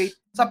pesos? toll gate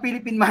sa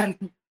Philippine money.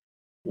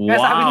 Kaya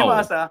wow.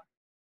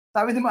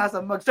 sabi ni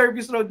Masa,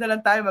 mag-service road na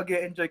lang tayo,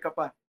 mag-e-enjoy ka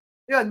pa.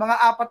 Yun,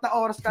 mga 4 na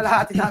oras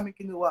kalahati namin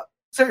kinuha.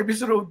 Service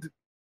road.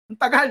 Ang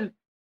tagal.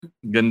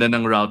 Ganda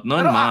ng route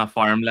nun, mga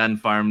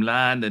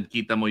farmland, and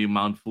kita mo yung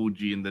Mount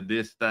Fuji in the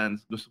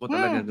distance. Gusto ko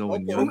talaga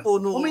gawin yun.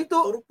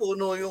 Puro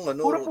puno yung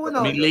Puro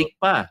puno. May lake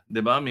pa, di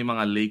ba? May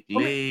mga lake.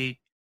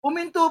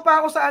 Uminto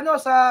pa ako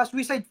sa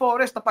Suicide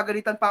Forest,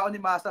 napagalitan pa ako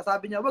ni Masa.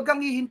 Sabi niya, wag kang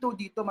hihinto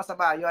dito,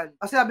 masama yan.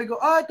 Kasi sabi ko,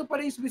 ito pa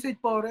rin yung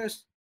Suicide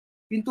Forest.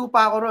 Hinto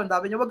pa ako ron.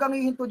 Sabi niya, wag kang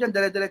hihinto dyan,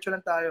 dire-diretso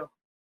lang tayo.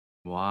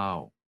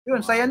 Wow.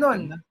 Yun, saya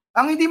nun.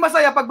 Ang hindi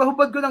masaya, pag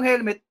bahubad ko ng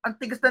helmet, ang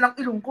tigas na ng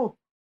ilong ko.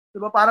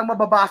 Diba, parang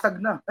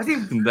mababasag na.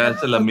 Kasi, dahil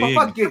sa lamig.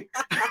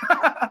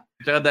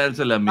 Tsaka dahil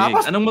sa lamig.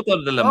 Tapos, anong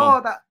motor dala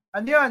mo?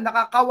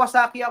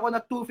 Nakakawasaki ako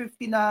na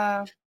 250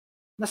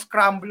 na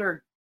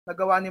scrambler na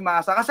gawa ni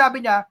Masa. Kasi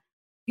sabi niya,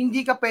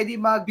 hindi ka pwede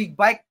mag-big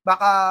bike,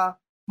 baka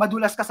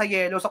madulas ka sa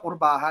yelo sa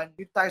kurbahan.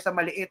 Dito tayo sa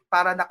maliit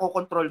para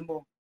nakokontrol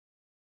mo.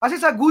 Kasi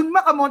sa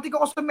Gunma, kamonti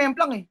ko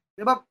sumemplang eh.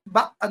 Diba?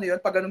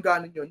 Pag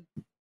ganun-ganon yun.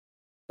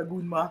 Sa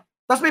Gunma.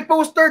 Tapos may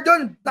poster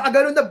doon,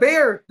 nakaganon na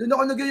bear. Doon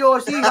ako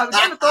nag-yosi. Sabi ko,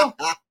 ano to?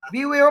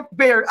 Beware of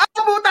bear.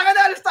 Buta ka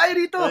na, alas tayo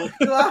dito.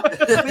 Diba?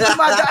 May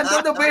tumadaan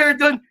doon na bear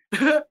doon.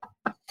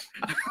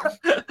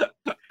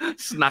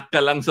 Snack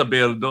ka lang sa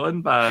bear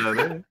doon,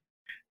 pare.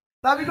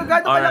 Sabi ko,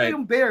 gano'n kalaki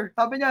yung bear?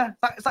 Sabi niya,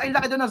 sa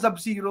ilaki doon ng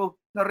Sub-Zero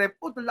na rep.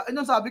 Laki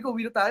nun, sabi ko,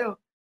 wheel tayo.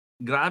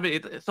 Grabe,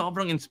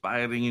 sobrang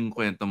inspiring yung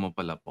kwento mo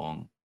pala,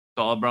 Pong.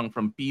 Sobrang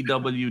from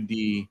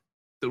PWD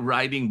to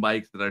riding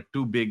bikes that are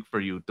too big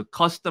for you, to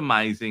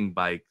customizing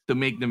bikes, to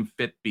make them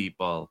fit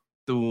people,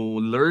 to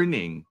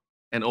learning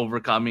and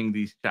overcoming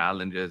these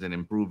challenges and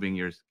improving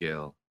your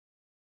skill,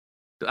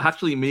 to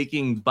actually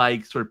making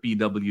bikes for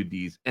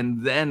PWDs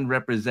and then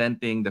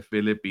representing the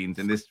Philippines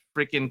in this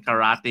freaking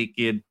Karate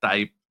Kid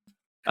type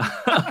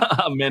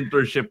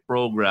mentorship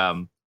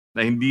program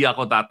na hindi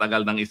ako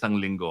tatagal ng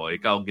 1 linggo.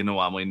 Ikaw,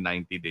 ginawa mo in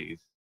 90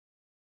 days.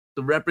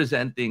 To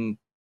representing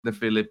the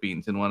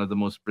Philippines in one of the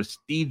most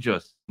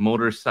prestigious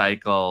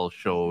motorcycle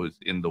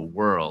shows in the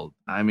world.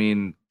 I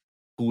mean,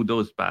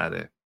 kudos,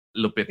 pare.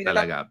 Lupit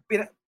talaga.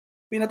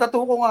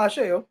 Pinatato ko nga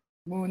siya,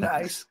 Moon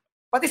Eyes.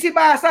 Pati si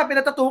Masa,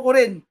 pinatato ko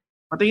rin.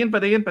 Patingin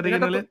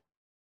ulit.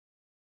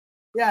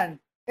 Yan.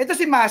 Ito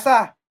si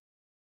Masa.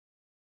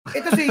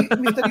 Ito si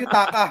Mr.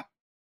 Yutaka.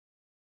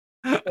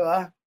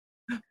 Diba?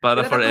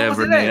 Para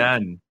forever na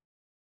yan.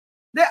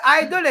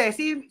 Idol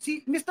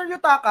si Mr.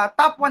 Yutaka,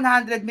 top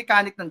 100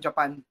 mechanic ng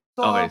Japan.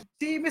 So,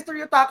 si Mr.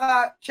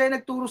 Yutaka, siya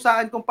nagturo sa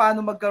akin kung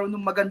paano magkaroon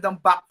ng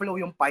magandang backflow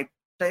yung pipe.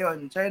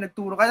 Siya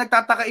nagturo. Kaya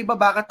nagtataka iba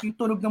bakit yung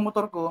tunog ng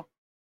motor ko,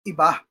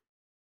 iba.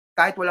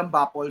 Kahit walang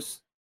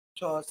baffles.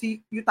 So,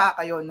 si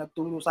Yutaka yon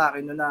nagturo sa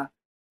akin na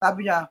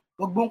sabi niya,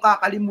 huwag mong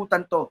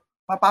kakalimutan to.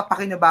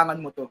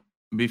 Mapapakinabangan mo to.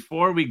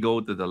 Before we go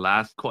to the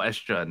last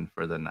question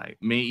for the night,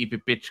 may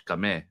ipipitch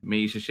kami.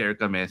 May i-share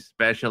kami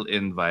special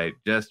invite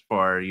just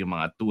for yung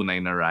mga Tunay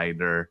na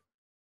Rider.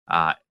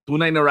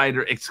 Tunay na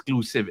Rider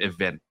exclusive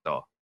event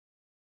to.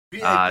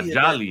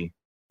 Jolly.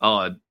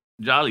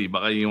 Jolly,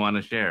 baka you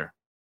wanna share?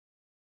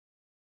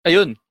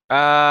 Ayun.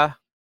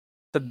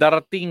 Sa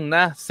darating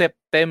na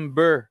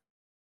September.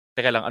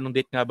 Teka lang, anong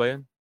date nga ba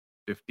yun?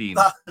 15.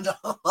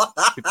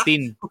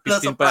 15.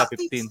 15 pa,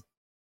 15.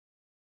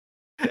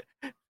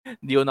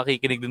 Hindi ako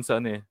nakikinig dun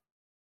sa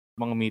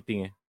mga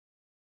meeting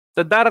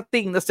Sa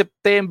darating na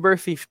September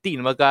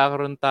 15,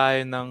 magkakaroon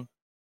tayo ng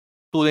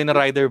Tunay na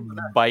Rider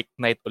Bike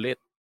Night ulit.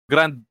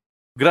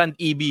 Grand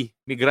EB.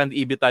 May Grand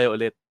EB tayo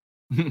ulit.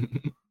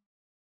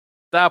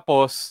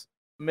 Tapos,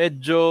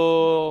 medyo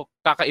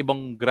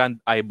kakaibang Grand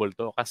Eyeball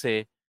to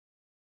kasi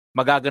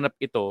magaganap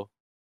ito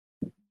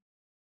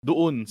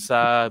doon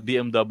sa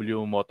BMW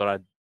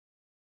Motorrad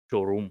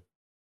showroom.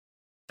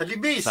 Sa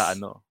Libis.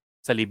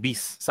 Sa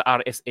Libis. Sa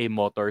RSA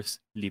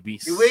Motors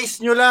Libis.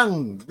 I-waste nyo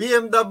lang.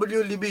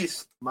 BMW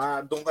Libis.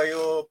 Doon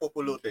kayo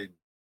pupulutin.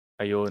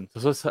 Ayun.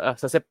 So,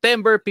 sa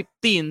September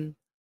 15,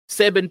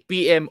 7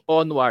 p.m.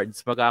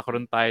 onwards,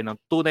 magkakaroon tayo ng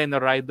tunay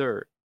na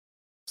rider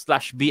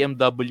 /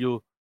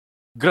 BMW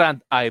Grand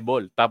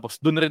Eyeball.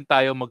 Tapos doon rin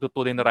tayo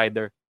magtutunay na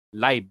rider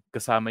live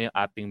kasama yung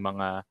ating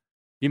mga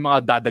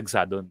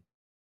dadagsa doon.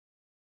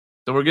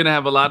 So we're gonna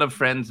have a lot of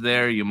friends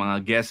there. Yung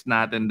mga guests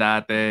natin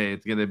dati.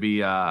 It's gonna be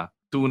a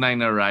tunay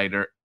na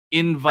rider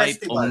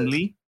invite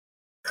only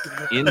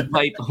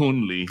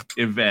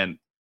event.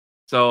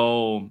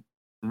 So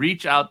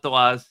reach out to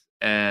us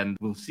and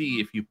we'll see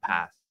if you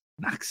pass.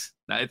 Next.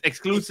 Now, it's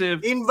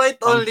exclusive.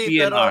 Invite only,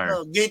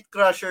 pero gate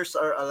crushers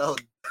are allowed.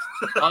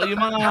 Yung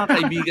mga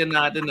kaibigan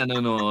natin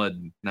nanonood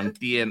ng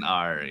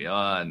TNR,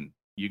 yon,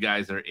 you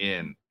guys are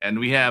in. And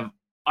we have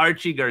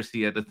Archie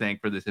Garcia to thank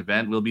for this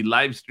event. We'll be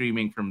live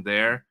streaming from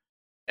there.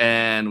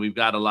 And we've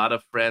got a lot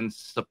of friends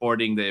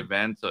supporting the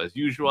event. So as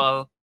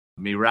usual,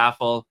 may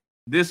raffle.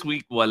 This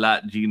week,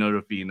 wala Gino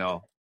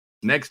Rufino.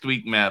 Next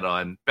week,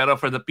 meron. Pero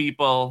for the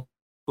people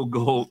who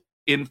go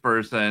in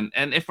person,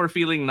 and if we're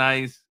feeling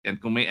nice and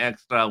kung may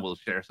extra, we'll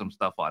share some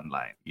stuff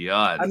online.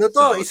 Yan.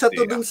 Isa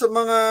to dun sa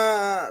mga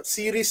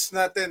series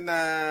natin na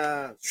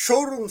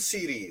showroom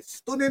series.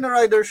 Tunay na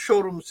Rider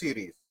showroom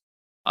series.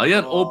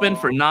 Ayan, open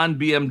for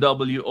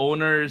non-BMW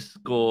owners.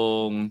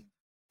 Kung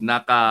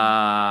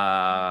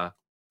naka-Rusi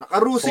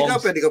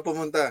ka, pwede ka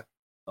pumunta.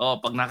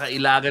 Pag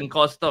naka-Ilagan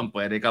Custom,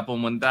 pwede ka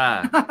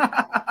pumunta.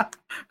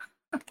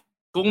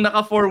 Kung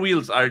naka 4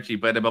 wheels, Archie,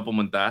 pwede ba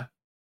pumunta?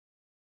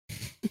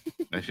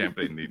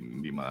 Siyempre,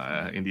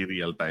 hindi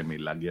real time may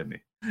lag yan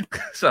eh.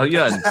 So,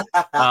 yun.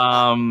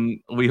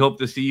 We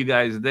hope to see you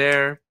guys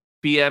there.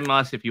 PM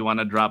us if you want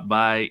to drop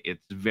by.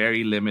 It's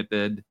very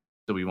limited,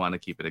 so we want to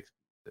keep it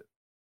exclusive.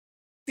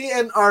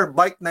 TNR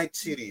Bike Night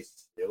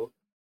Series.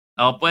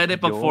 Pwede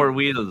pag 4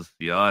 wheels.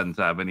 Yun,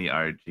 sabi ni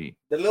Archie.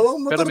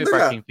 Dalawang motor. Pero may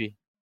parking fee.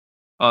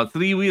 3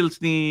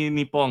 wheels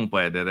ni Pong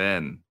pwede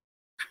rin.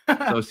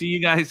 So, see you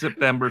guys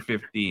September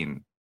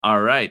 15. All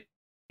right.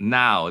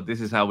 Now,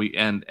 this is how we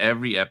end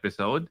every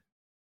episode.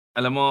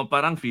 Alam mo,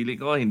 parang feeling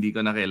ko, hindi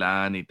ko na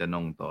kailangan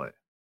itanong to eh.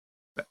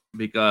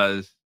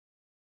 Because,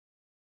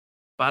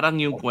 parang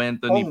yung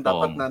kwento ni Pong.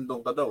 Dapat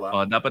nandun ka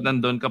daw, dapat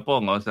nandun ka,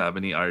 Pong,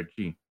 sabi ni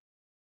Archie.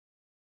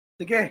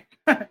 Sige.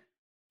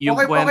 Yung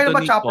okay, kwento okay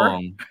ba, ni Chopper?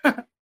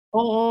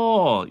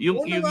 Pong. Yung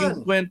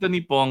kwento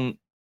ni Pong,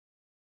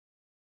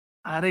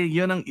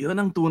 yun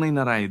ang tunay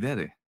na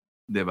rider eh.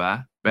 'Di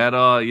ba?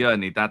 Pero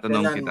yun,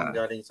 itatanong kita.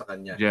 Galing sa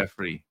kanya.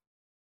 Jeffrey,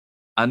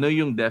 ano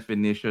yung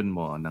definition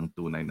mo ng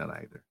tunay na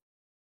rider?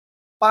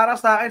 Para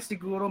sa akin,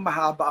 siguro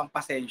mahaba ang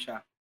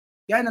pasensya.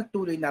 Yan ang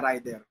tunay na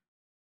rider.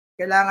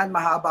 Kailangan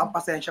mahaba ang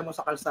pasensya mo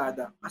sa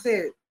kalsada.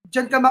 Kasi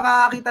diyan ka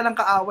makakakita ng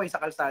kaaway sa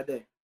kalsada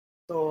eh.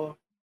 So,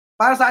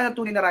 para sa akin ang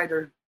tunay na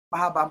rider,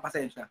 mahaba ang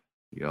pasensya.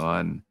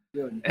 Yun.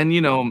 And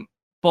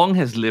Pong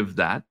has lived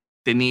that.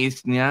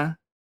 Tiniis niya.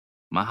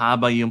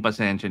 Mahaba yung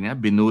pasensya niya.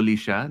 Binuli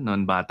siya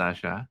noon bata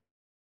siya.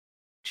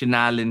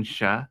 Challenge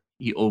siya.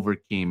 He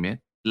overcame it.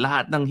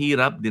 Lahat ng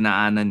hirap,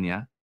 dinaanan niya.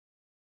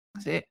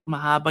 Kasi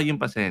mahaba yung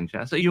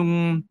pasensya. So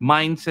yung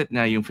mindset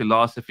niya, yung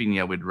philosophy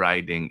niya with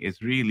riding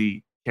is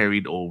really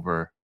carried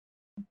over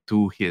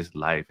to his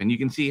life. And you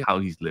can see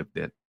how he's lived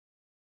it.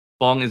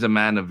 Pong is a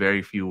man of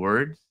very few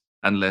words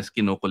unless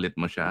kinukulit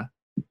mo siya.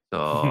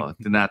 So,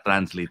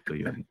 tinatranslate ko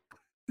yun.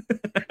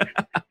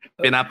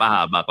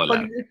 Pinapahaba ko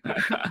lang.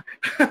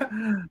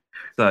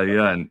 So,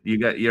 yun.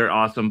 You're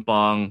awesome,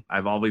 Pong.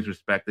 I've always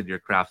respected your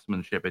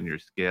craftsmanship and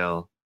your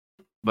skill.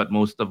 But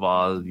most of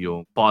all,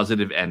 yung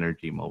positive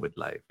energy mo with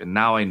life. And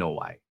now I know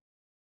why.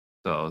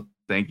 So,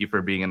 thank you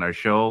for being in our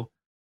show.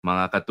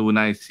 Mga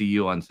katunay, see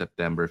you on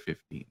September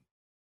 15.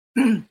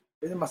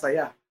 Yun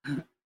masaya.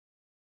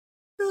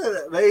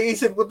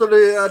 Naiisip ko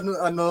tuloy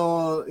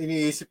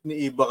iniisip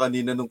ni Iba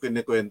kanina nung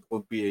kinikwento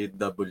kong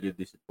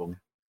PWD si Pong.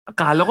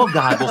 Akala ko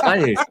gago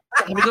ka eh.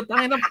 Sabi ko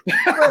tayo na...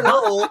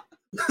 Oo.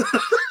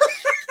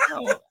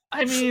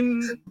 I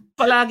mean,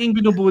 palaging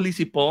binubuli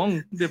si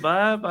Pong. Di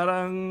ba?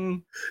 Parang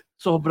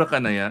sobra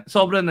na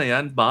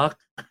yan, Bak.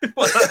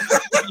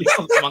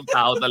 Yung mga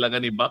tao talaga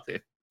ni Bak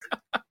eh.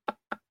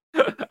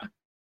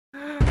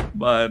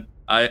 But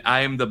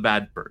I am the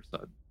bad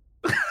person.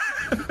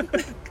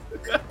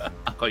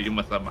 Ako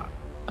yung masama.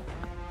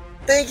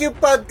 Thank you,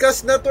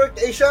 Podcast Network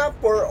Asia,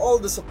 for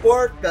all the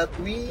support that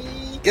we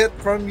get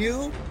from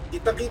you.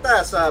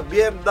 Kita-kita sa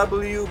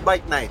BMW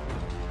Bike Night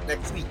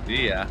next week.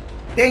 Yeah.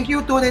 Thank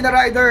you, Tunay na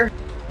Rider.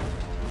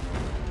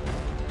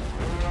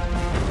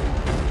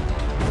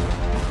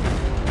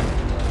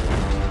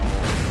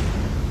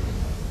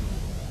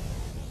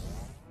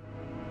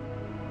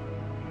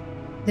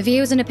 The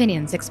views and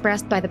opinions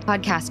expressed by the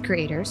podcast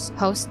creators,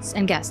 hosts,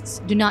 and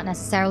guests do not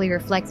necessarily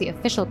reflect the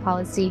official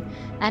policy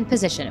and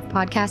position of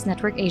Podcast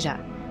Network Asia,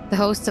 the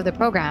hosts of the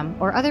program,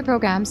 or other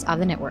programs of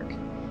the network.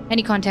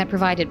 Any content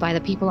provided by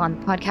the people on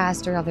the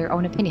podcast are of their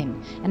own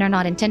opinion and are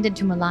not intended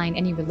to malign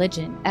any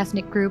religion,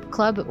 ethnic group,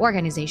 club,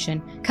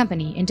 organization,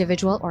 company,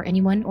 individual, or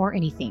anyone or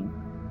anything.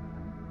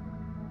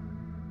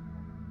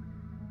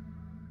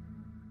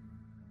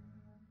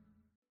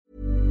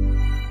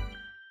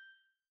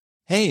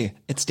 Hey,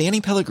 it's Danny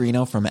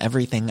Pellegrino from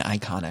Everything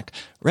Iconic.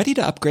 Ready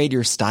to upgrade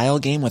your style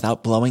game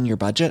without blowing your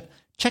budget?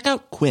 Check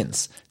out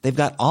Quince. They've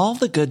got all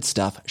the good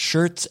stuff,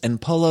 shirts and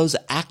polos,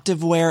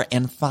 activewear,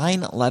 and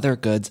fine leather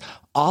goods,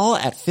 all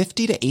at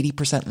 50 to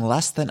 80%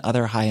 less than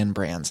other high-end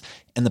brands.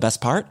 And the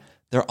best part?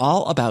 They're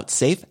all about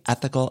safe,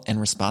 ethical,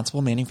 and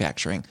responsible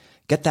manufacturing.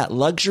 Get that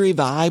luxury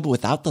vibe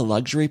without the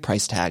luxury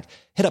price tag.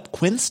 Hit up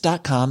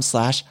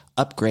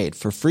quince.com/upgrade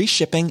for free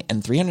shipping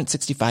and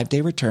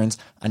 365-day returns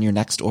on your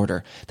next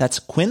order. That's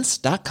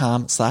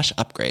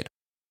quince.com/upgrade.